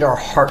really need our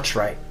hearts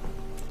right.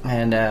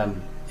 And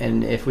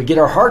if we get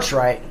our hearts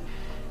right,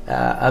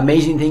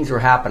 amazing things will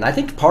happen. I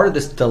think part of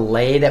this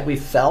delay that we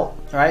felt,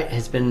 right,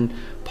 has been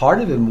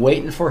part of him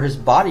waiting for his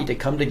body to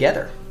come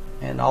together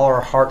and all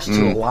our hearts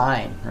to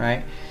align,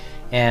 right?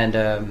 And,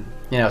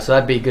 so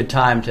that'd be a good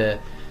time to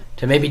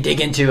maybe dig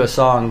into a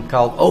song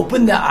called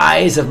Open the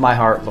Eyes of My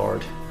Heart,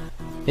 Lord.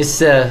 This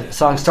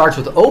song starts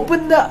with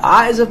Open the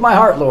Eyes of My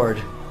Heart, Lord.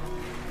 It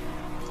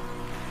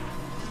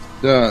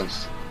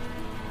does.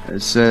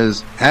 It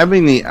says,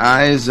 having the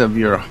eyes of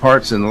your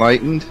hearts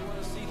enlightened,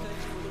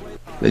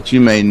 that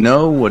you may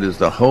know what is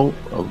the hope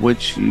of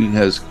which he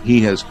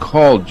has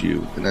called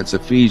you. And that's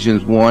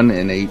Ephesians 1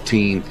 and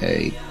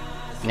 18a.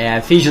 Yeah,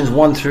 Ephesians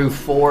 1 through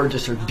 4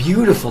 just are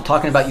beautiful,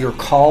 talking about your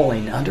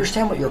calling.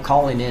 Understand what your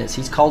calling is.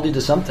 He's called you to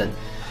something.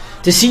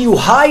 To see you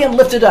high and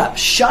lifted up,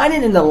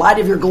 shining in the light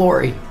of your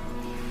glory.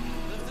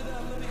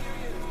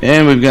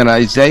 And we've got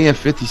Isaiah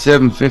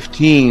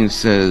 57:15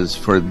 says,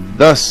 for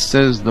thus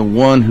says the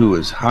one who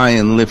is high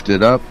and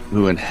lifted up,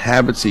 who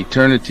inhabits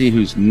eternity,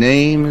 whose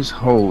name is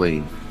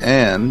holy.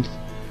 And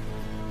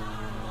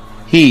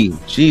he,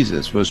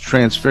 Jesus, was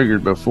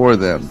transfigured before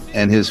them,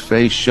 and his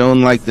face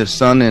shone like the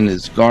sun, and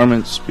his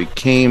garments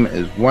became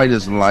as white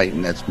as light.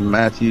 And that's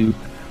Matthew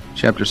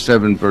chapter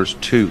 7, verse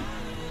 2.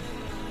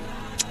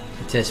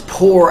 It says,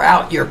 pour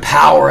out your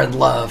power and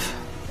love.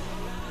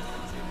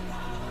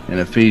 And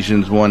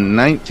Ephesians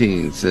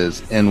 1:19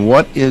 says, and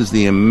what is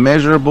the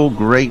immeasurable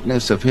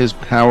greatness of his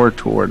power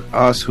toward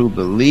us who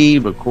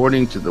believe,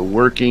 according to the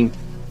working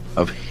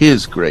of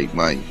his great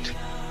might.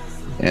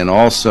 And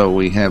also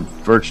we have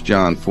 1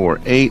 John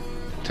 4:8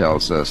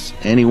 tells us,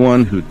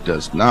 anyone who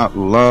does not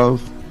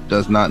love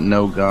does not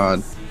know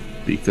God,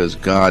 because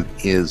God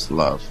is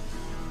love.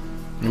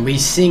 And we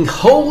sing,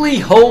 holy,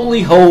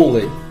 holy,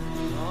 holy.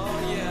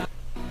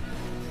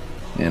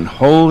 And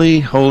holy,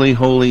 holy,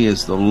 holy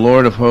is the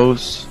Lord of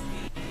hosts.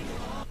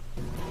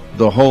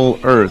 The whole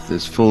earth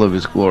is full of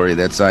his glory.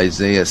 That's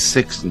Isaiah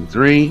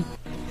 6:3.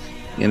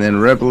 And then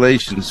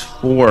Revelations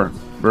 4,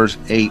 verse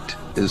 8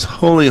 is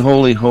holy,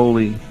 holy,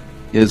 holy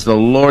is the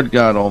Lord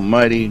God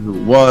Almighty,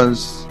 who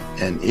was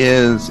and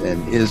is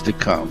to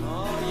come.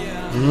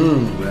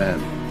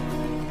 Amen.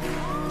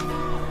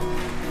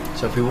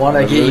 So if we want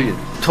to get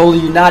totally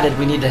united,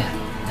 we need to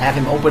have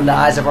him open the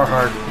eyes of our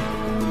heart.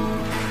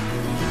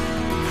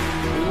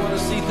 We want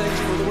to see things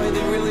for the way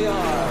they really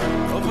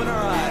are. Open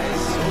our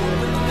eyes.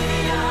 Open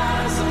the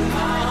eyes of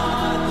my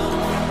heart,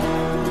 Lord.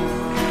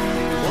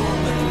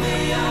 Open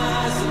the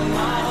eyes of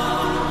my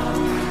heart.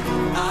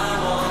 I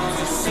want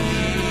to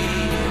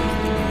see.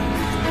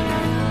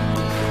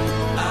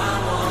 I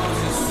want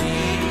to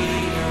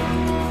see.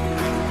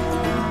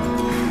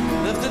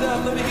 Lift it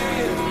up. Let me hear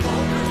you.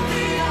 Open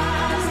the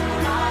eyes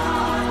of my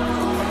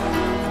heart, Lord.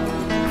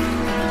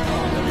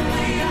 Open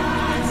the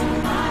eyes of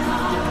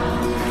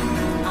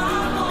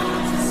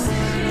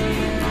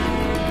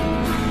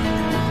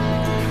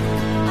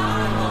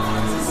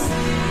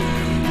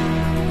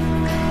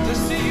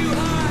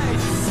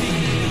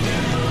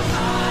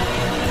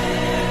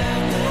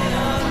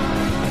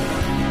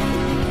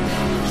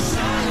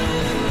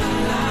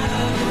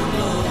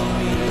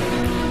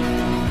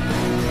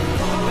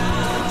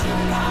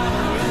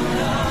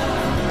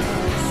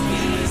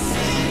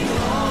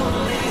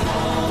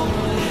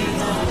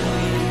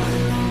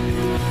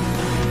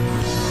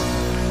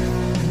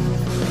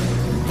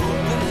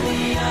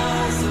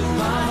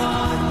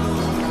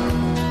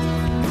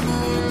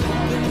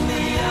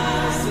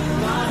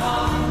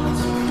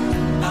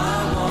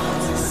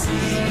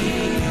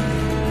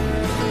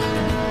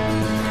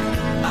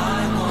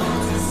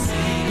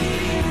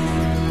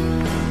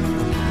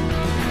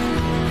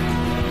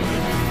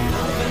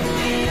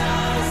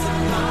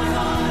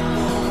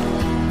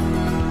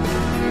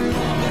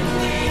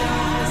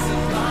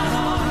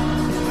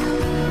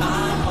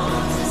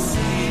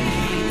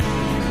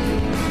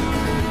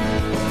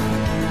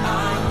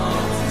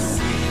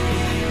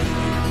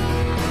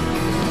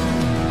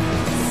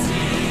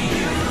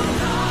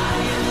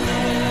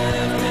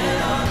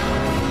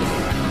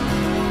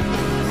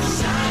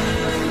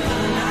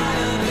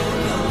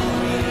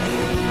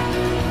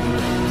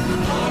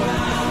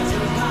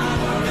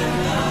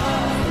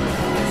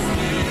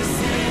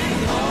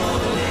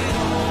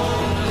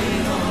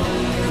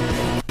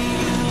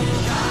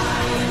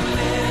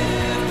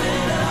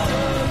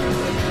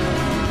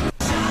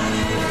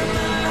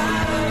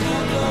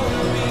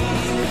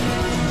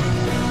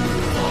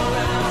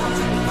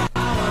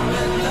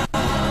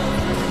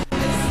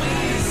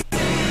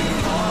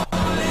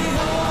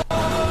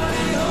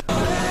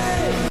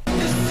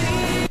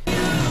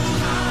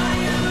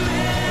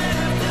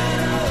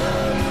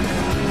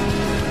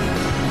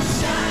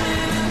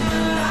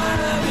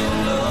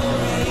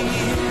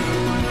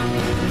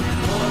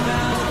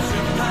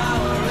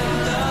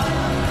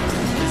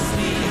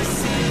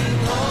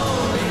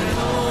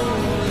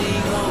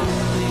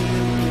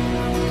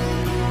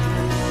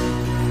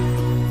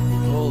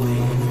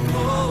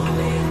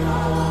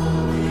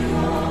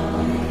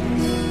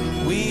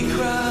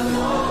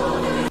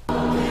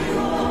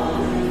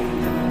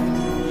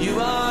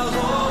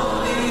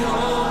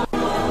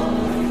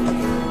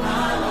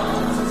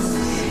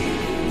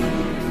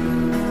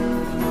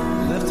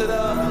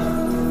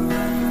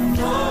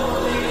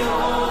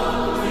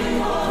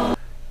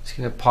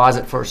pause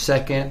it for a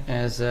second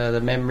as the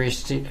memory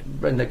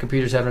and the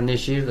computer's having an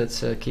issue.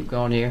 Let's keep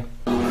going here.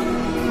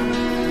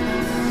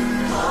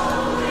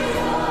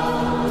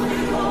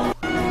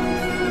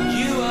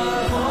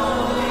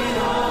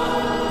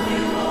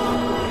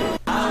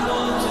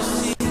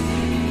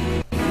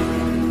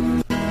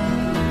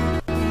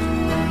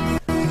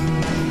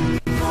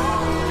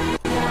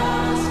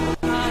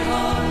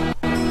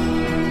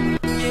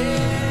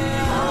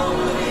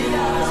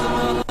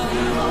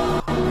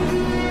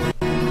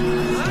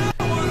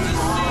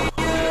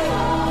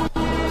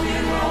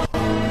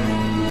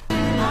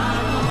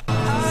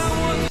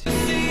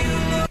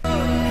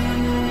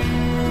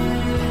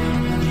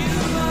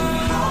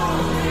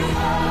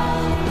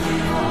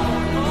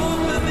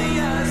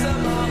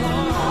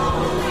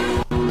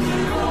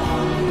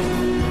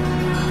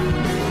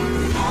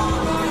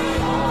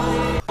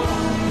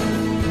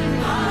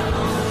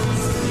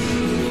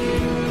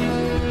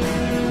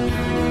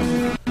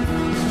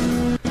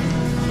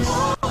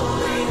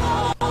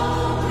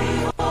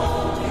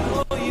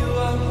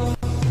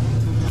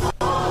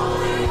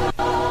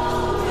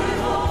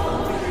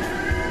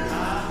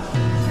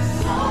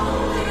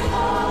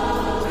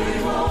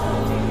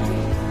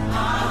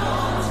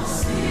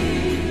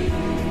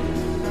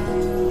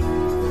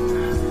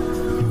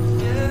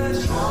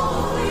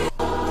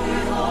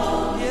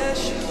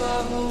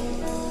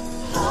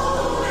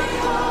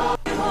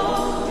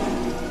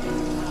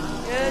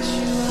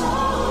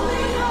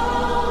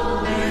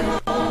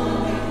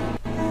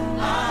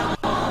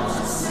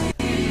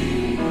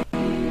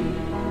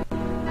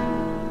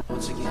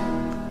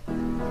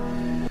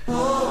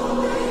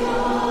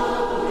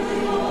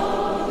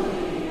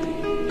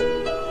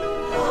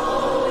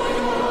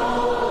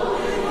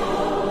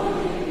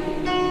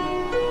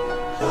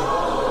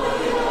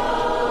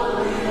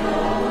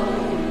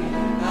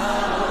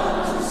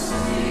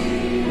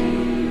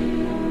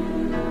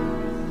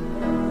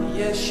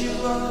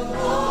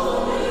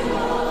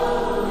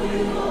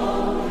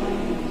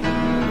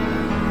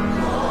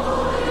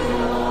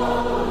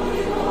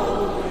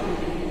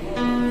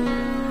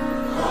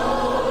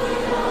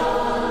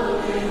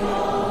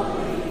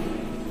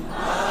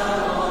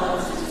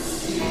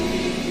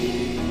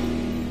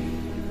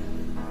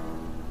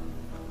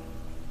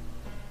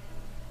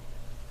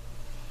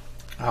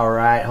 All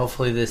right,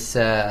 hopefully this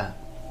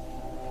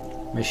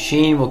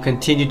machine will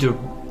continue to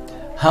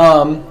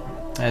hum.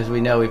 As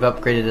we know, we've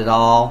upgraded it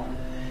all.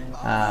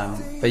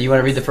 But you want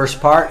to read the first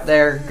part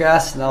there,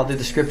 Gus, and I'll do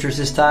the scriptures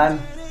this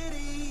time?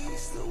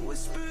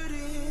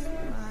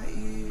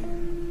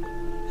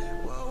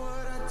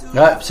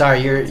 Oh,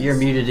 sorry, you're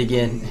muted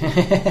again.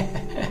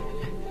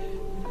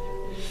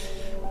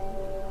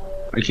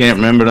 I can't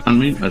remember to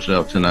unmute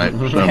myself tonight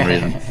for some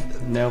reason.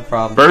 No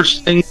problem.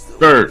 First things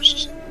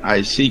first,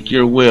 I seek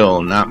your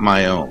will, not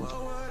my own.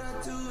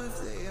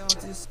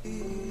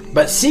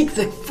 But seek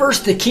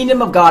first the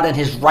kingdom of God and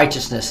his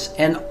righteousness,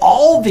 and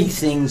all these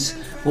things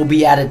will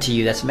be added to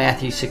you. That's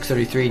Matthew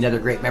 6:33, another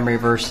great memory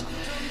verse.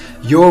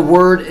 Your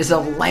word is a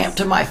lamp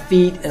to my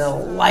feet and a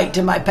light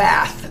to my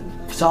path.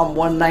 Psalm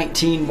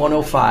 119,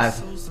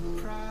 105.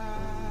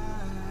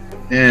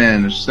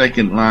 And the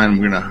second line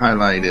we're going to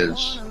highlight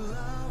is,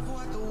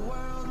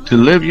 to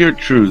live your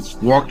truth,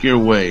 walk your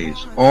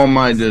ways, all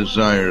my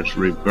desires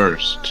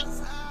reversed.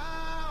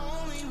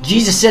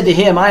 Jesus said to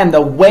him, I am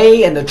the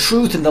way and the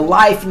truth and the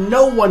life.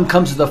 No one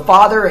comes to the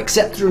Father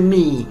except through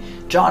me.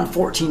 John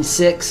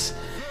 14:6.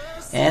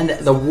 And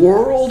the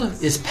world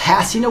is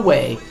passing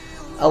away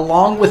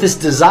along with its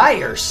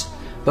desires,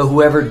 but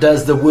whoever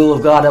does the will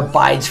of God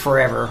abides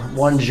forever.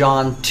 1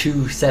 John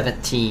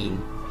 2:17.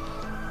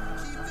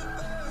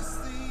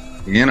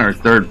 And our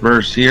third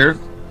verse here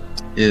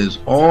is,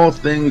 all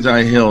things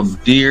I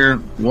held dear,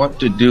 what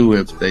to do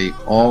if they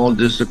all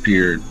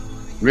disappeared?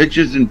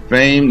 Riches and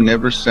fame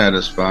never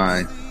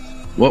satisfy.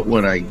 What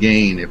would I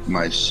gain if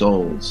my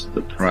soul's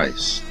the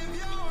price?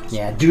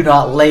 Yeah, do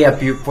not lay up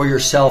for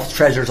yourself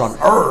treasures on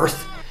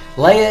earth.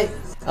 Lay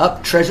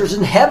up treasures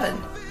in heaven.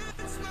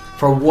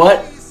 For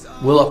what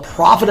will it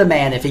profit a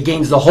man if he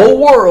gains the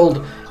whole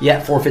world,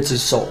 yet forfeits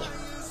his soul?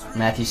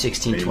 Matthew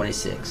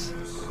 16:26.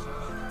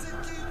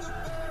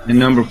 And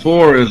number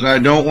 4 is, I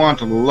don't want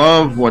to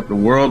love what the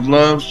world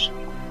loves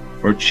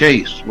or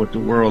chase what the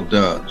world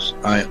does.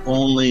 I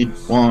only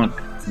want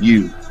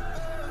you.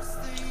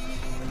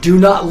 Do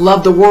not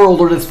love the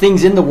world or the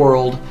things in the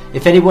world.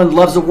 If anyone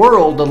loves the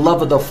world, the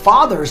love of the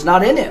Father is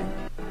not in him.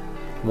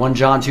 1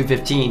 John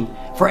 2:15.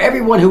 For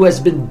everyone who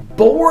has been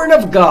born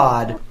of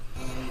God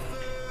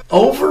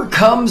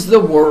overcomes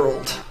the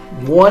world.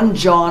 1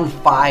 John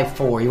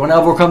 5:4. You want to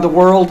overcome the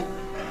world?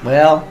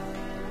 Well,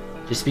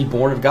 just be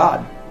born of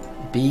God.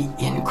 Be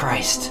in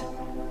Christ.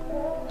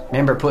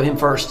 Remember, put him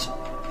first.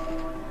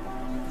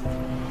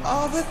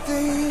 All the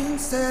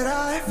things that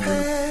I've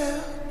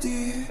held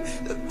dear,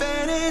 the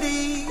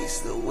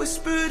vanities that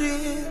whispered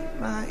in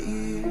my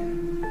ear.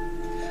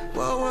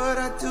 What would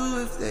I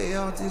do if they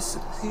all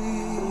disappear?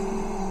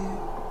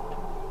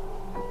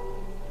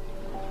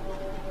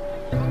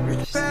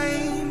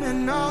 Fame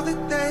and all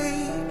that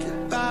they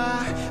could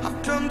buy,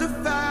 I've come to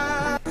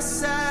find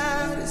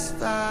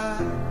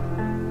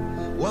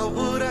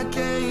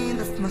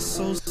my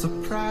soul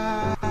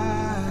surprised.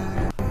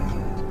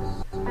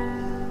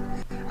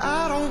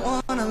 I don't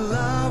wanna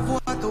love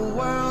what the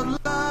world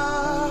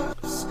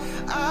loves.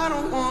 I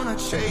don't wanna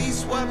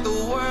chase what the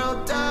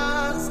world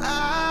does.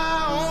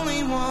 I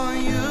only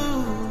want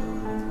you.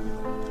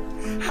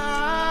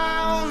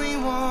 I only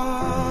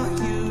want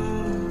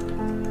you.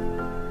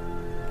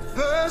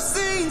 First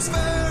things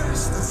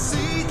first, I'll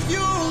seek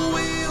your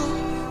will,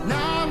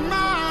 not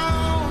my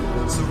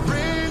own.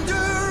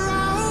 Surrender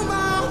all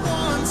my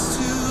wants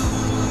to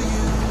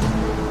you.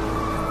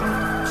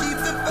 Keep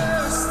the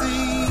first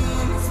thing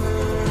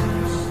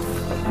first.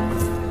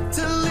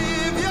 To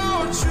live your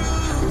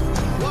truth,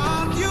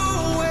 walk your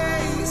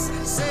ways,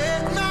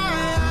 set my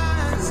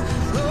eyes.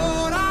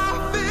 Lord, I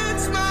fix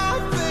my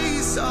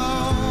face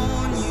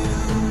on you.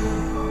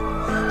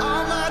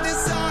 All my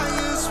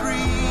desires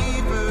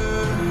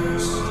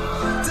reversed.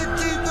 To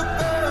keep the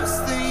first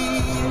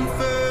thing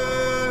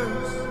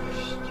first.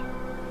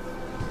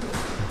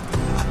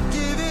 I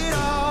give it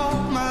all,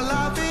 my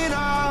life in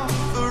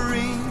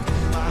offering.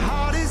 My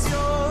heart is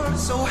yours,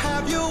 so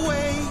have your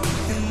way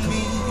in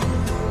me.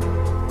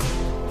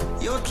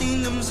 Your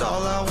kingdom's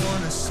all I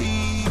wanna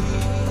see.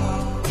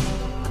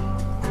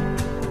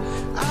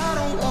 I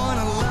don't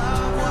wanna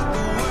love what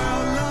the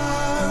world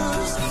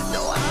loves.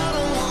 No, I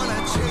don't wanna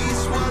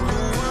chase what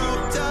the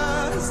world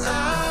does. I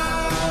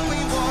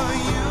only want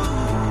you.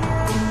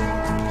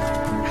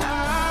 I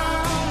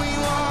only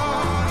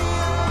want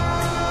you.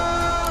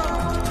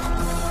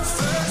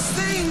 First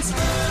things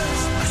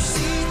first, I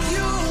seek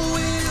your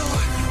will,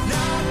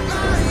 not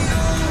my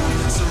own.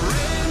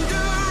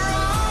 Surrender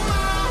all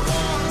my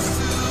wants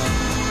to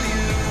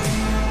you.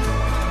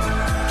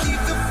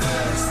 Keep the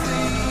first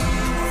thing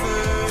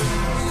first.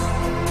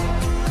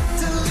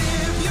 To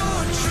live your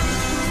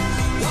truth,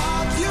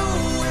 walk your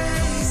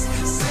ways,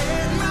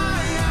 set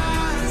my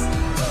eyes.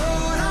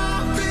 Lord, I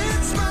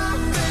fix my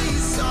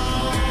face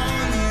on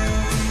you.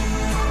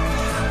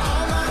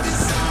 All my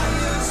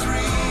desires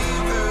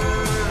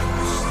reversed.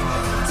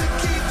 To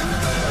keep the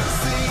first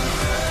thing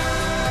first.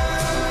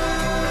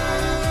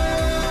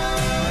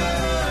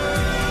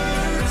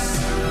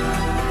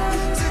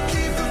 To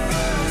keep the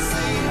first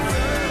thing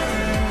first.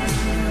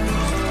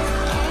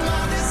 All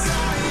my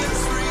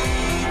desires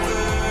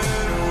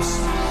reversed.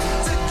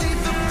 To keep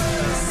the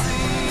first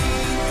thing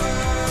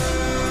first.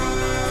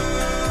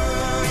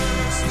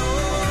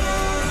 Oh,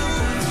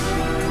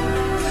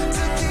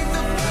 to keep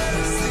the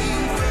first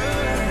thing first.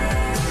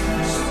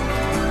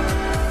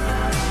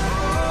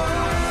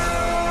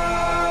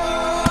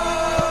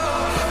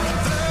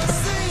 First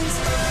things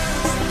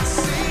first,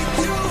 seek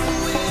your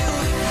will,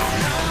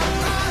 not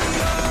my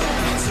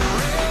own.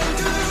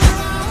 Surrender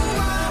all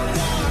my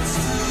wants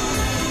to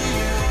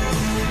you.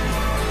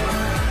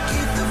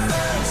 Keep the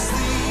first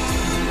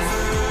thing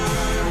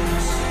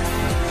first.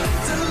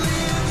 To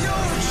live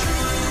your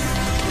truth,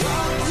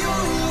 walk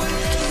your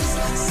ways,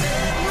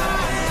 set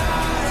my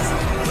eyes.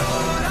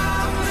 Lord,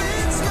 I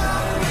fix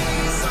my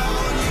face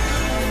on you.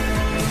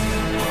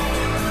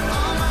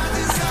 All my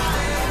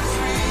desires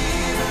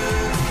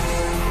reversed.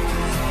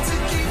 To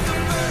keep the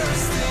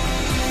first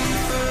thing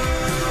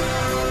first.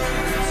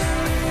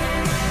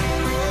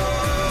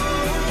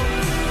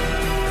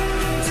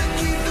 To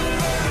keep the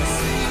first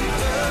thing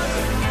first.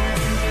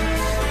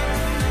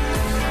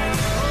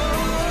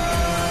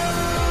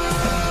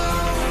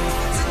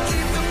 To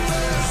keep the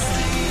first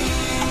thing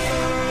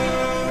first.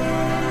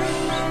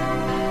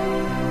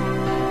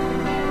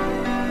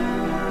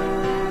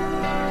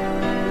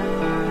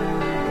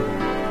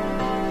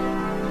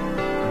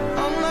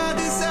 All my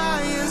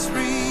desires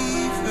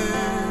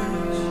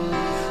reversed.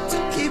 To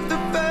keep the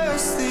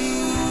first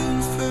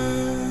thing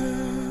first.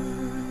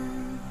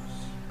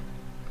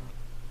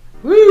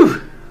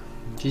 Woo!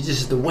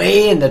 Jesus is the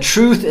way and the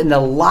truth and the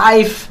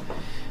life.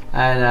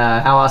 And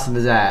how awesome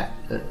is that?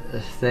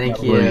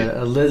 Thank you,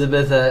 Hallelujah.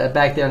 Elizabeth,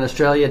 back there in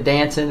Australia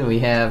dancing. We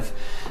have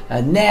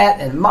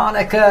Annette and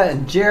Monica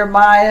and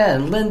Jeremiah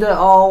and Linda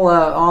all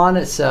on.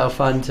 It's so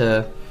fun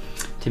to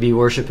be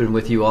worshiping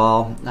with you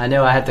all. I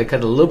know I had to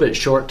cut a little bit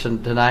short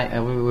tonight.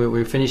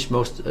 We finished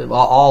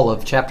all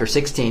of chapter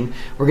 16.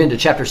 We're going to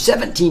chapter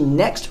 17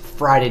 next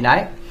Friday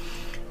night.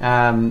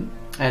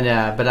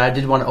 But I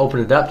did want to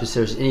open it up just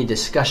so there's any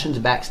discussions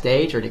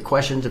backstage or any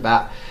questions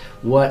about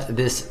what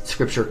this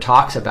scripture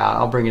talks about.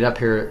 I'll bring it up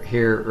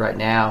here right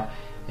now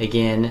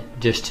again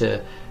just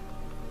to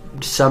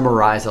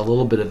summarize a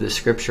little bit of this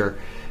scripture.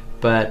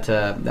 But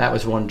that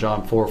was 1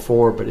 John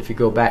 4:4. But if you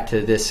go back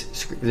to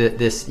this,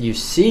 you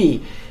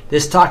see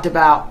this talked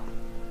about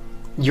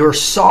your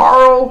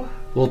sorrow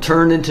will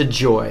turn into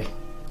joy.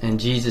 And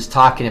Jesus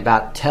talking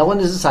about telling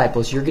his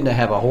disciples, you're going to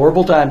have a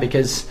horrible time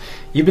because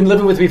you've been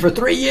living with me for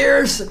 3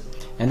 years,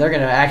 and they're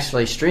going to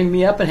actually string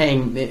me up and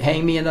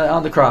hang me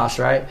on the cross,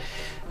 right?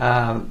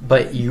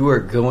 But you are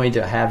going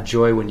to have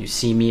joy when you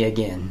see me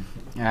again.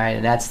 All right,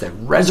 and that's the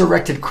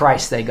resurrected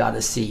Christ they got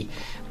to see.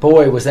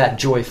 Boy, was that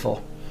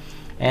joyful.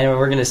 And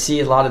we're going to see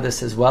a lot of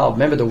this as well.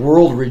 Remember, the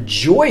world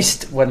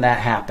rejoiced when that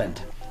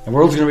happened. The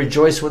world's going to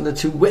rejoice when the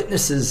 2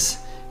 witnesses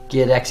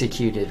get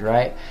executed,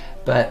 right?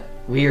 But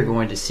we are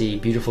going to see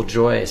beautiful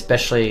joy,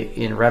 especially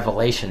in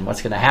Revelation.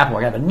 What's going to happen?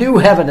 We're going to have a new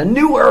heaven, a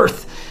new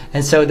earth.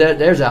 And so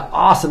there's an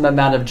awesome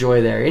amount of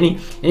joy there.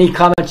 Any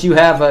comments you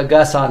have,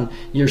 Gus, on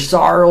your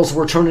sorrows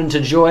were turned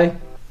into joy?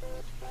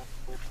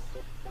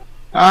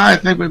 I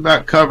think we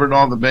about covered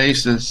all the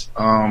bases.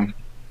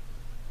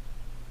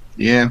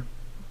 Yeah.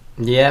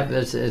 Yeah,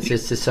 it's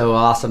just so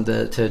awesome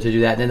to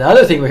do that. And then the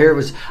other thing we hear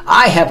was,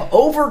 I have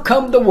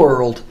overcome the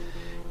world.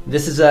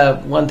 This is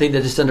one thing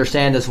to just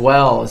understand as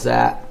well, is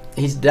that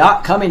he's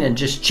not coming and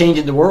just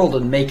changing the world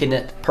and making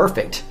it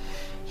perfect.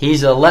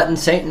 He's letting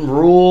Satan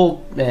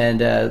rule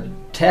and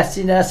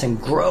testing us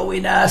and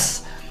growing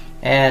us.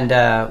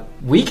 And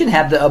we can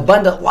have the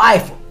abundant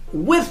life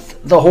with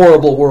the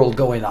horrible world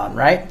going on,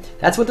 right?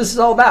 That's what this is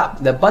all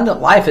about. The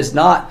abundant life is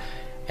not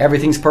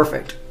everything's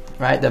perfect,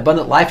 right? The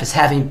abundant life is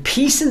having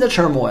peace in the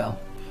turmoil,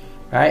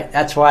 right?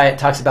 That's why it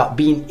talks about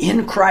being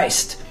in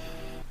Christ.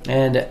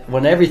 And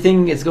when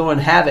everything is going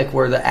havoc,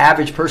 where the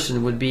average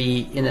person would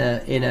be in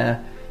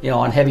a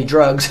on heavy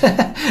drugs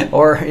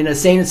or in a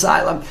sane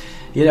asylum,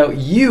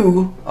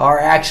 you are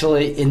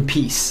actually in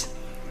peace.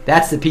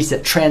 That's the peace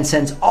that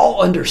transcends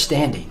all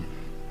understanding.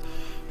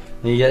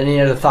 You got any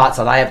other thoughts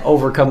on I have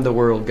overcome the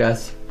world,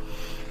 Gus?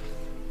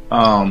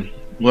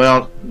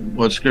 Well,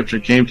 what scripture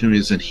came to me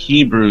is in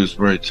Hebrews,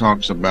 where it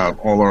talks about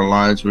all our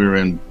lives we were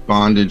in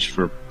bondage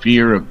for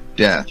fear of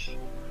death.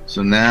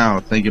 So now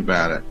think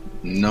about it.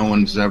 No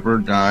one's ever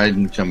died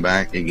and come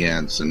back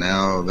again. So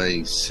now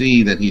they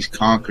see that he's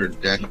conquered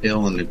death,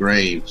 hell, and the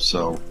grave.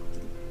 So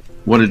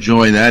what a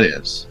joy that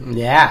is.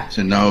 Yeah.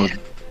 To know,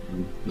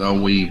 though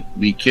we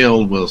be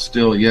killed,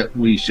 yet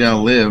we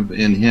shall live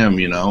in him,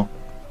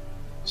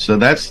 So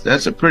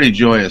that's a pretty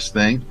joyous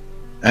thing,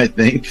 I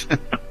think.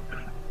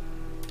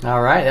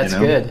 All right, that's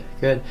good.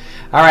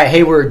 All right,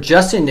 hey, we're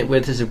adjusting it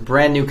with this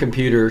brand new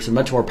computer. It's a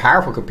much more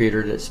powerful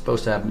computer that's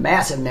supposed to have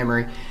massive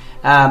memory.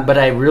 But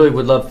I really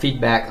would love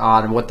feedback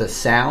on what the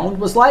sound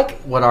was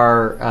like, what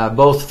our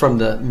both from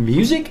the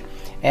music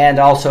and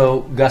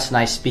also Gus and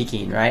I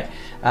speaking, right?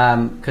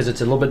 Because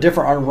it's a little bit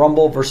different on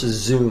Rumble versus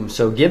Zoom.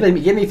 So give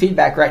me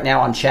feedback right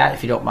now on chat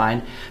if you don't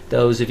mind.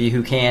 Those of you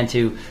who can,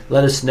 to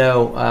let us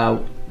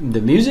know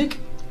the music,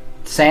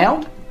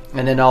 sound,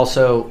 and then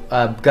also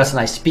Gus and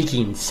I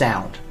speaking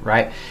sound,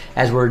 right?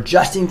 As we're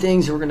adjusting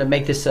things, we're going to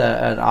make this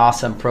an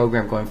awesome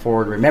program going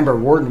forward. Remember,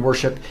 Word and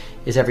Worship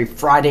is every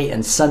Friday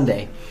and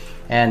Sunday.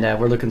 And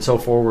we're looking so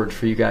forward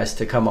for you guys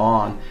to come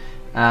on.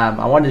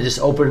 I wanted to just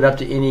open it up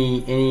to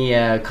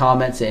any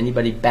comments that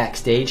anybody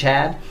backstage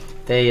had.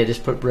 They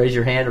just raise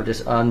your hand or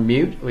just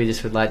unmute. We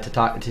just would like to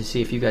talk to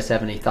see if you guys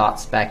have any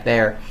thoughts back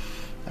there,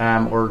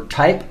 or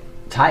type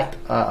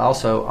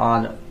also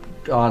on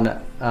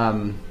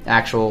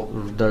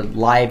the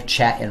live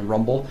chat in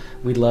Rumble.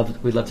 We'd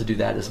love to do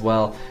that as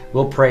well.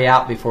 We'll pray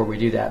out before we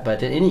do that.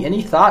 But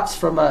any thoughts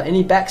from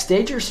any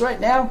backstagers right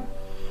now?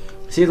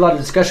 See a lot of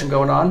discussion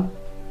going on.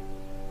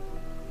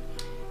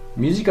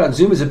 Music on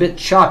Zoom is a bit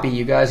choppy.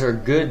 You guys are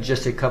good.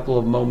 Just a couple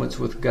of moments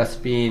with Gus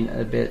being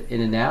a bit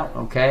in and out.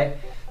 Okay.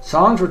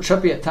 Songs were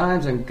choppy at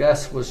times, and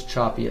Gus was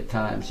choppy at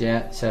times.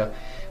 Yeah. So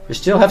we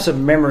still have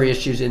some memory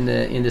issues in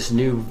this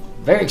new,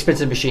 very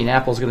expensive machine.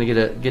 Apple's going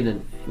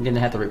to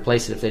have to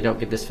replace it if they don't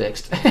get this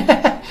fixed.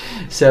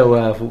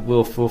 So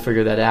we'll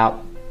figure that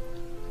out.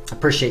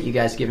 Appreciate you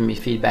guys giving me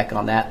feedback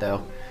on that,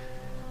 though.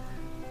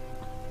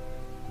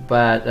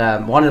 But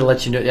wanted to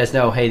let you guys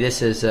know, hey,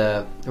 this is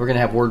we're going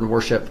to have Word and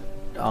Worship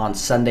on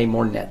Sunday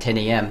morning at 10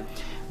 a.m.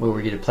 where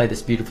we're going to play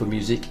this beautiful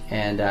music,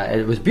 and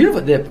it was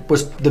beautiful.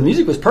 The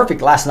music was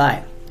perfect last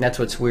night. That's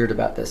what's weird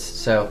about this.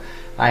 So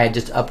I had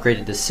just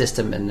upgraded the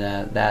system,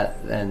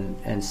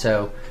 and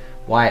so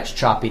why it's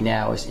choppy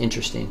now is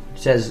interesting. It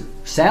says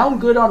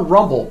sound good on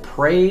Rumble.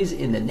 Praise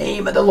in the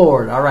name of the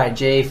Lord. All right,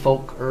 Jay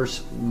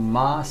Folkers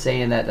Ma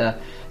saying that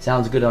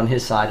sounds good on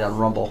his side on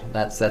Rumble.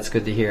 That's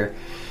good to hear.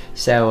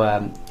 So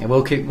and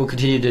we'll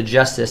continue to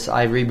adjust this.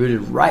 I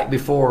rebooted right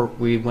before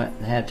we went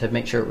and had to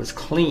make sure it was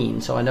clean.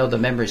 So I know the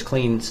memory's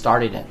clean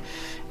starting it,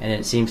 and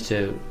it seems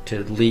to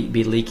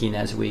be leaking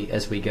as we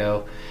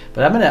go.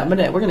 But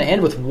we're gonna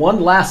end with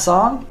one last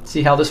song.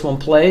 See how this one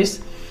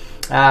plays.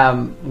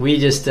 We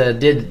just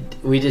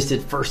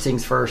did first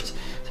things first.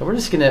 So we're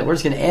just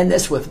gonna end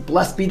this with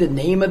 "Blessed be the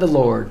name of the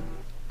Lord."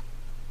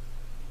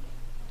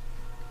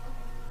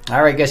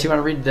 All right, guys, you want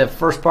to read the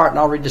first part and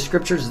I'll read the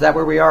scriptures? Is that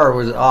where we are, or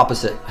was it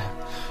opposite?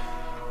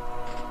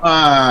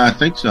 I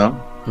think so.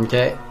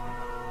 Okay.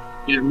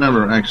 Can't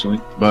remember,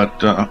 actually.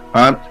 But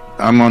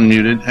I'm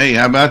unmuted. Hey,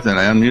 how about that?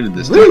 I unmuted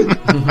this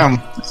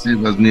time. Let's see if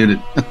I was muted.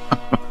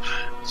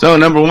 So,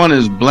 number one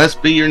is,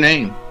 blessed be your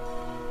name.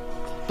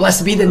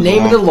 Blessed be the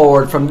name of the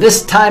Lord from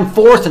this time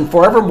forth and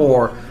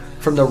forevermore.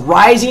 From the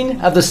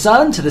rising of the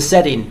sun to the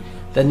setting,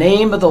 the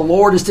name of the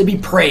Lord is to be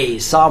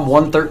praised. Psalm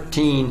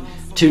 113,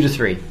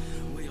 2-3.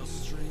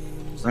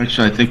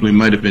 Actually, I think we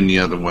might have been the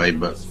other way,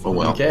 but oh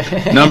well.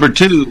 Okay. Number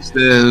two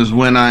says,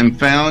 when I'm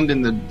found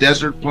in the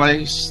desert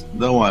place,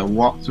 though I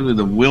walk through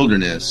the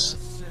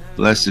wilderness,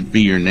 blessed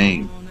be your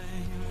name.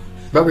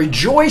 But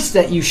rejoice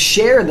that you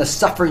share in the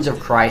sufferings of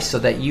Christ, so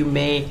that you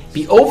may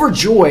be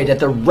overjoyed at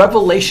the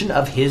revelation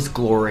of his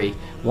glory.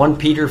 1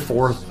 Peter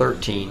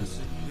 4:13.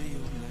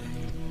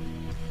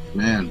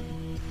 Man.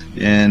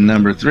 And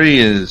number 3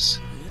 is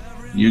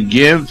you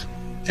give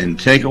and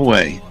take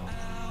away.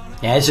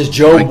 Yeah, this is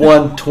Job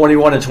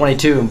 1:21 and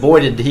 22, and boy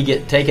did he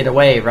get taken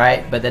away,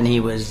 right? But then he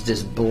was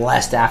just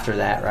blessed after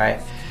that, right?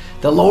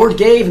 The Lord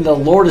gave and the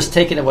Lord has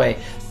taken away.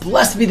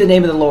 Blessed be the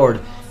name of the Lord.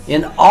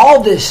 In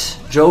all this,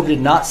 Job did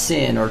not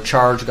sin or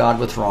charge God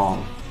with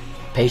wrong.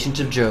 Patience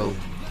of Job.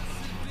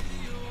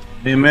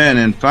 Amen.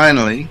 And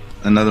finally,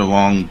 another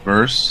long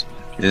verse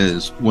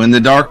is when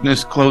the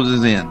darkness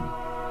closes in.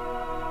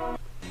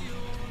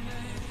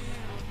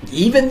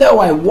 Even though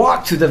I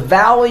walk through the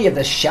valley of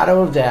the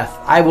shadow of death,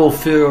 I will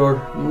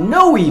fear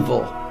no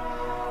evil.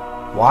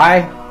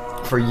 Why?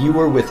 For you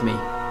are with me.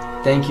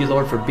 Thank you,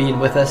 Lord, for being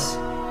with us.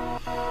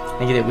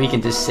 Thank you that we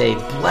can just say,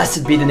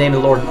 blessed be the name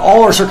of the Lord in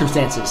all our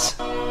circumstances.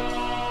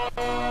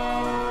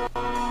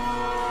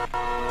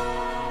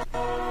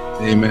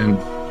 Amen.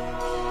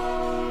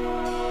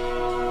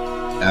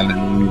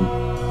 Hallelujah.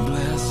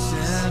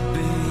 Blessed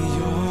be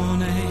your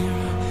name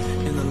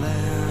in the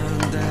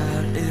land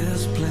that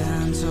is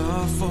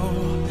plentiful,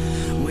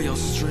 where your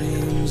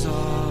streams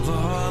of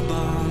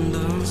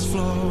abundance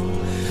flow.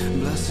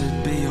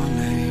 Blessed be your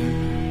name.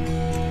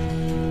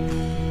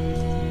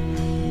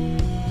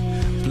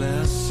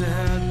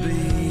 Blessed be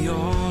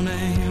your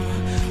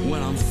name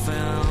when I'm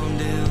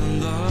found in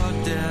the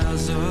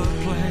desert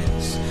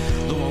place.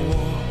 Though I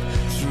walk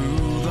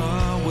through the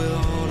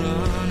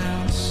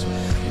wilderness,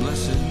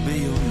 blessed be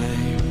your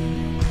name.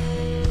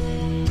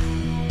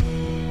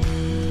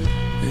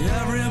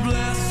 Every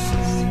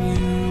blessing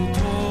you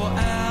pour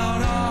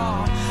out,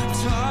 I'll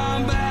turn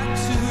back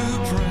to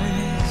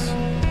praise.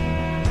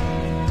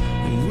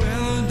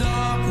 When the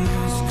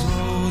darkness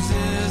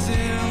closes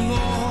in,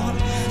 Lord,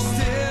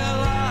 still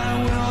I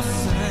will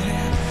say,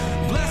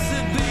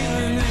 blessed be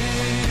the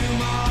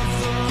name of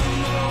the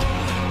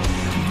Lord.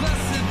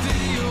 Blessed be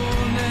your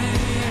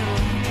name.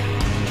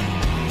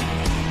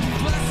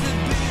 Blessed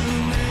be the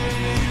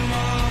name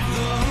of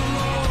the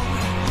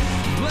Lord.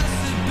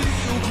 Blessed be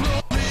your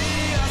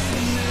glorious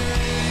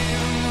name.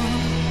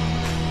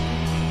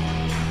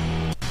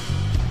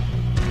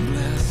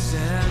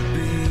 Blessed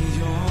be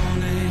your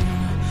name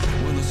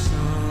when the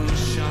sun's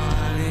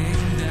shining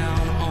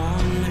down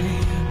on me,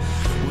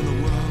 when the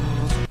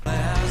world's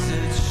as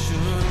it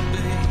should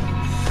be.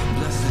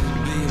 Blessed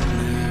be your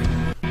name.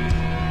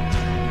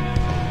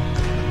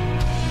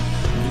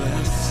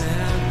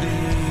 Blessed be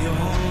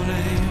your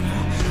name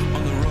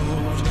on the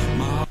road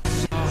my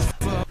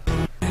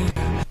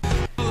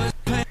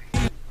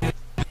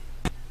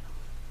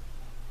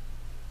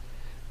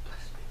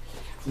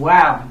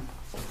Wow.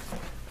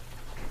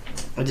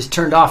 I just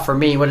turned off for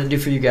me. What did it do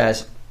for you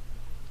guys?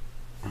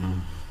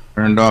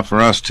 Turned off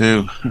for us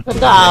too.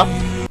 Turned off.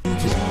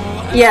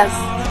 Yes.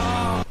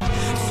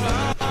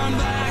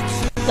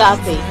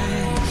 Copy.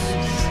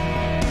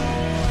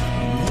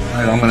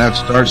 Right, I'm gonna have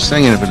to start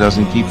singing if it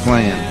doesn't keep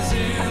playing.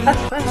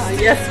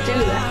 Yes, do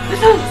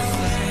that.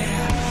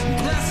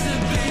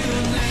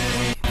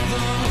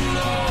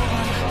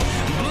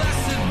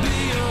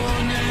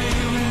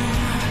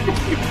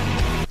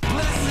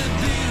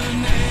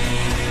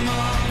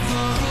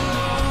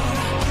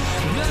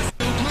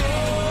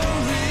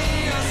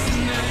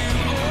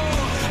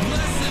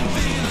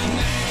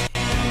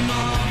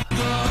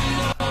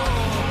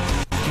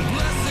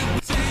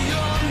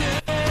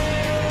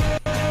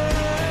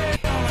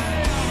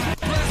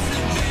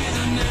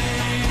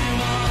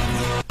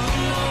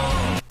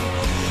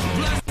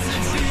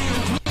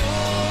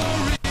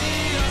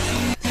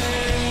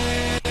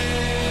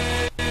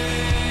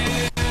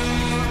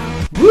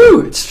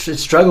 Woo!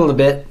 It's struggling a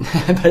bit,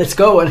 but it's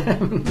going.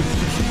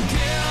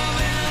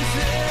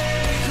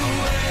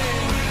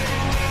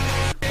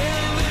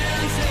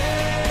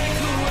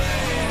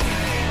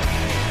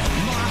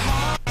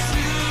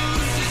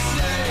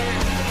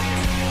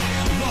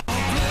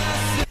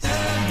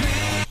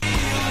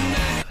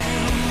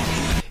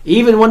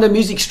 Even when the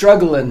music's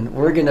struggling,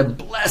 we're going to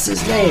bless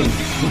his name.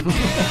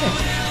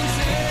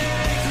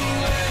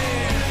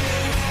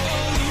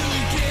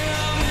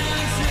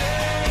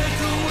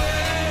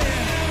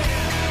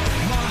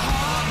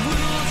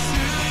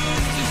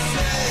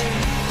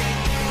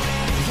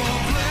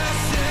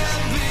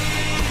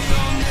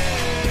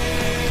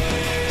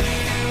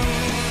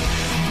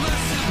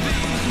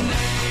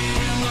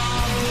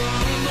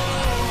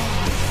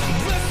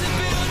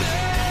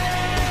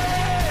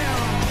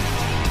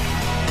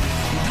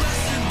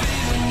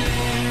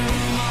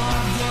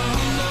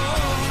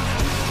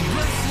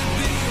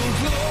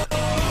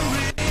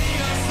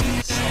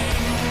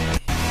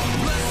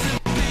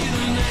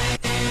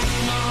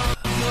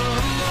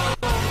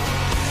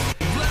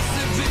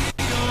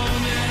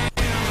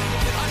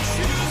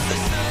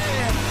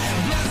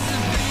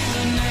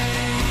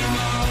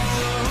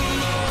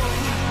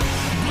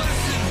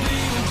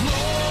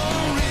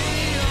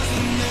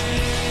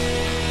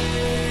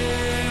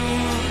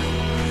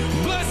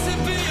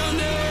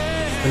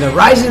 From the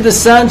rising of the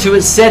sun to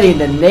its setting,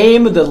 the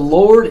name of the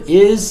Lord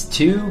is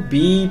to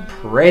be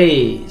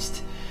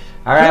praised.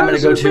 All right, I'm going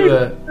to go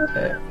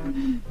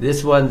to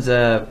this one's.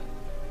 The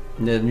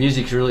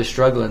music's really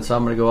struggling, so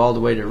I'm going to go all the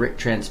way to Rick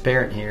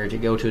Transparent here to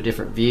go to a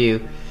different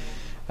view.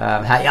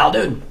 How y'all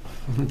doing?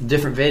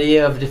 Different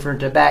video of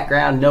different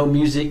background, no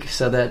music,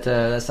 so that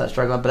that's not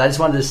struggling. But I just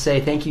wanted to say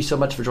thank you so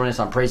much for joining us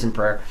on Praise and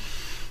Prayer.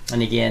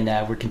 And again,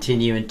 we're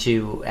continuing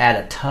to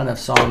add a ton of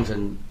songs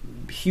and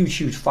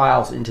huge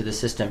files into the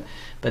system.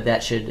 But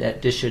this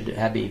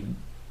should be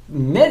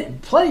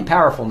plenty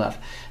powerful enough.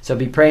 So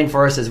be praying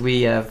for us as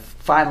we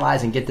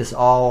finalize and get this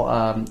all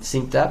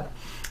synced up.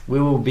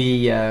 We will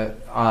be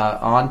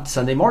on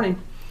Sunday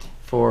morning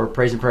for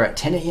Praise and Prayer at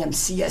 10 a.m.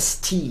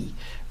 CST.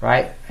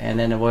 Right, and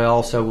then we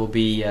also will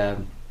be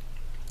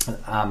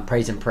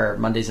Praise and Prayer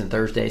Mondays and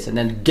Thursdays, and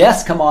then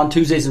guests come on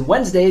Tuesdays and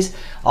Wednesdays.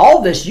 All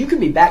of this, you can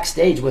be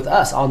backstage with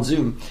us on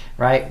Zoom,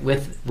 right?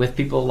 With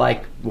people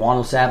like Juan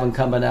O'Savin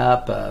coming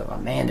up,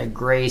 Amanda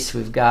Grace.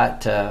 We've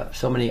got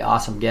so many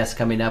awesome guests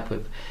coming up.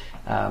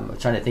 I'm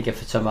trying to think of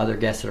some other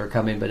guests that are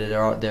coming, but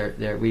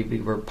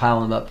we're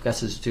piling them up.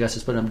 Gus is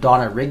putting them.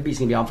 Donna Rigby's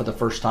going to be on for the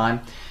first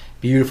time.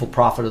 Beautiful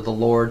prophet of the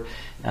Lord.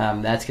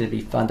 That's going to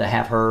be fun to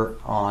have her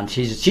on.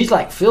 She's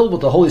like filled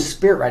with the Holy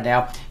Spirit right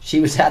now. She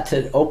was at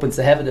the Opens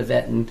the Heaven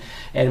event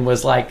and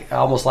was like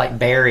almost like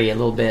Barry a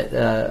little bit.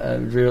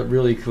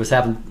 Really was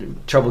having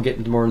trouble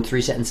getting more than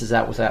 3 sentences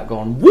out without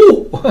going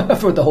woo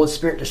for the Holy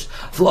Spirit just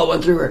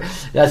flowing through her.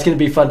 That's going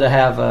to be fun to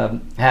have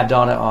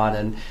Donna on.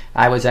 And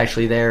I was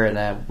actually there,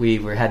 and we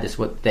had this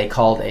what they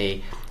called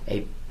a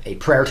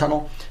prayer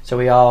tunnel. So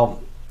we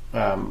all.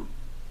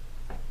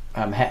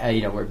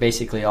 Where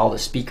basically all the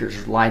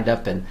speakers lined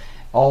up and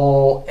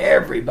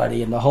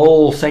everybody in the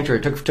whole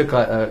sanctuary took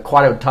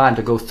quite a time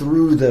to go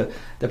through the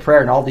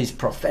prayer, and all these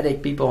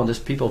prophetic people and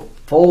just people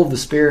full of the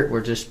Spirit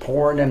were just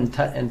pouring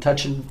and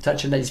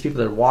touching these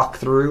people that walk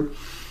through,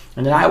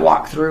 and then I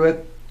walked through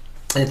it,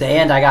 and at the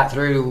end I got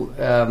through,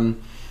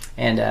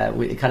 and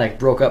we kind of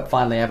broke up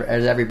finally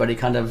as everybody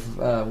kind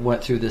of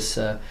went through this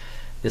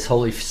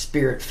Holy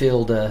Spirit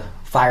filled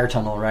fire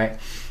tunnel, right?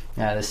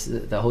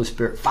 The Holy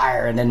Spirit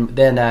fire, and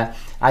then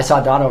I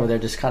saw Donna over there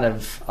just kind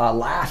of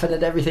laughing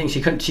at everything.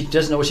 She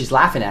doesn't know what she's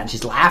laughing at, and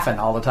she's laughing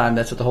all the time.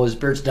 That's what the Holy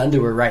Spirit's done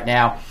to her right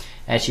now,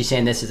 as she's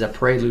saying this is a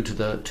prelude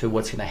to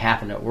what's going to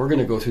happen. We're going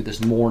to go through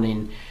this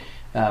morning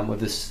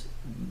with this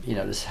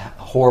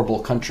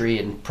horrible country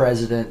and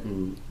president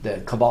and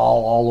the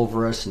cabal all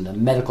over us and the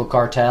medical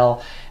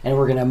cartel, and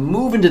we're going to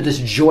move into this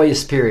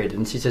joyous period.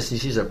 And she says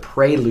she's a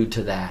prelude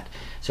to that.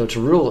 So it's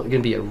going to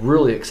be a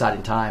really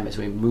exciting time as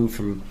we move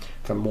from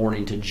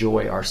mourning to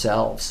joy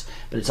ourselves.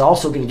 But it's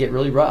also going to get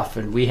really rough,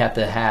 and we have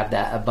to have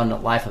that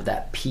abundant life of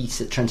that peace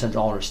that transcends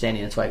all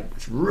understanding. That's why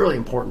it's really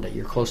important that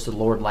you're close to the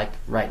Lord like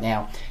right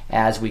now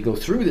as we go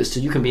through this, so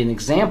you can be an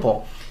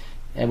example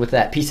and with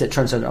that peace that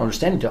transcends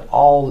understanding to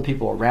all the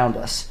people around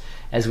us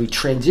as we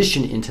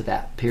transition into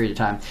that period of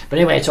time. But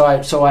anyway,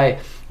 so I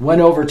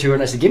went over to her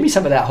and I said, give me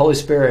some of that Holy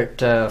Spirit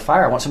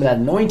fire. I want some of that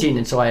anointing.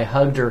 And so I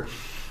hugged her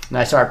and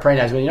I started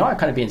praying. I was going, I'm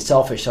kind of being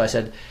selfish. So I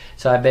said,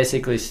 I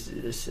basically,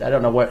 I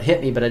don't know what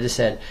hit me, but I just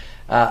said,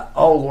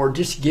 oh Lord,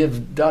 just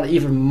give Donna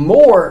even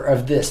more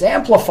of this,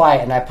 amplify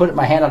it. And I put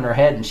my hand on her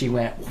head, and she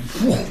went,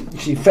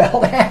 she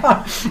fell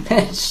down,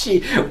 and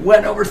she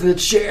went over to the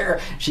chair.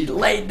 She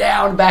laid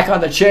down back on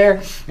the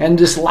chair and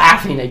just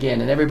laughing again,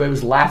 and everybody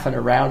was laughing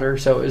around her.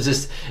 So it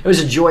was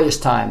a joyous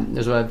time,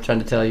 is what I'm trying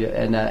to tell you.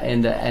 And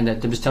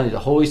I'm just telling you, the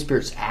Holy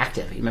Spirit's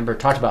active. You remember, it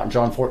talked about in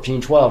John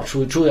 14:12,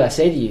 truly, truly I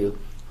say to you,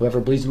 whoever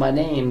believes in my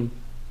name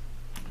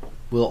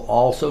will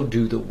also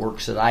do the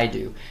works that I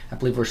do. I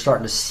believe we're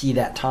starting to see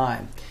that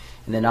time.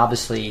 And then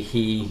obviously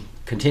he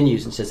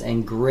continues and says,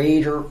 and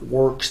greater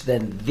works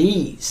than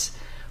these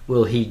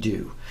will he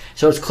do.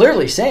 So it's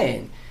clearly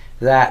saying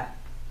that,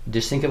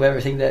 just think of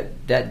everything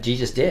that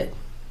Jesus did.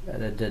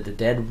 The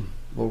dead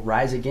will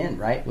rise again,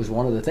 right? Was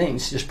one of the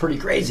things. Just pretty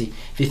crazy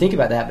if you think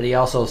about that. But he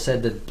also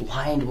said the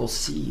blind will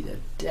see, the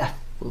deaf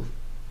will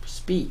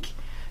speak,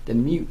 the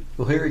mute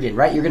will hear again,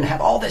 right? You're going to have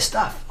all this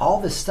stuff.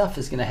 All this stuff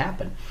is going to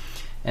happen.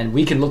 And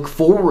we can look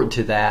forward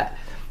to that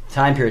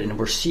time period, and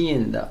we're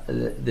seeing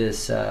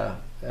this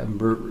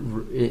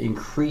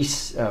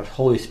increase of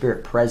Holy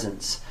Spirit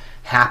presence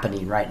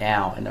happening right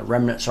now, and the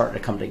remnant starting to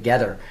come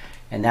together.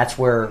 And that's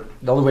where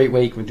the only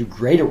way you can do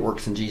greater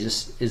works than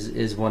Jesus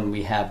is when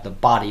we have the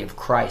body of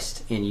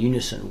Christ in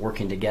unison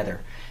working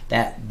together.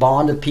 That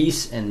bond of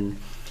peace and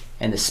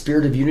the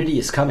spirit of unity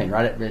is coming,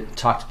 right?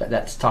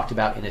 That's talked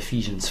about in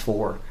Ephesians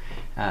 4.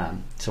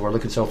 So we're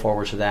looking so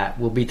forward to that.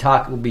 We'll be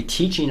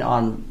teaching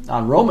on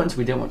Romans.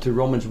 We went through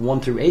Romans 1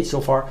 through 8 so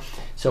far.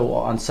 So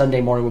on Sunday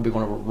morning we'll be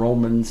going over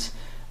Romans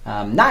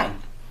 9.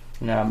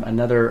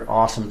 Another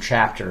awesome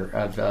chapter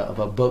of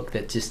a book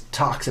that just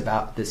talks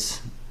about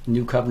this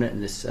new covenant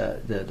and this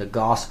the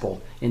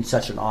gospel in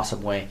such an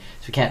awesome way.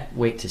 So we can't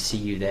wait to see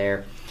you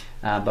there.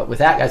 But with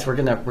that, guys, we're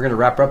gonna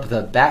wrap up.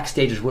 The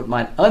backstagers wouldn't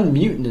mind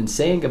unmuting and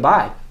saying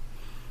goodbye.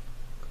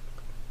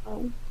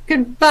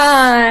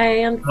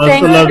 Goodbye, and Hasta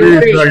thank la you.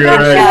 vista,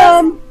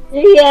 guys.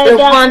 Yeah, You're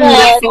God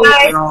bless. wonderful.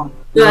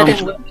 Good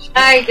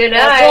night. Good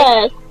God night.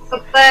 bless.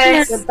 God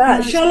bless.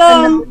 Shabbat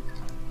Shalom.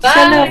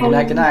 Bye. Good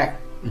night. Good night.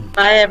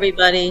 Bye,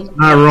 everybody.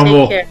 Night,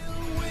 Rumble. Take care.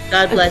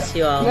 God bless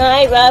you all.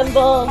 Night,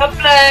 Rumble. God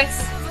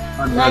bless.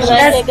 Night,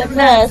 Rustic. God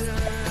bless.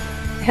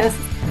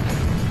 Yes.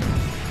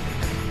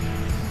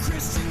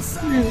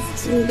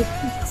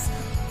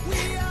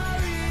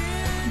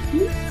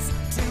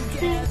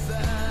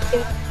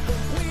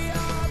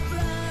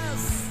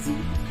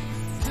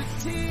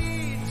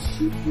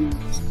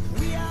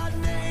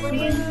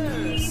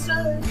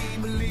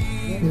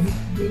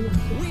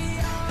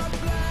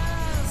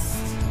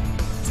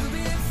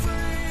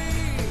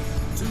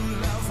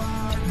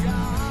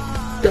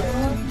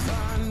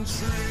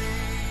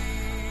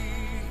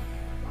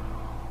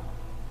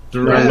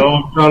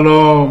 Shalom,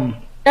 shalom.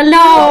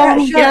 Hello.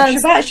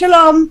 Shabbat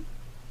Shalom.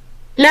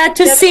 Glad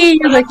to see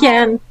you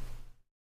again.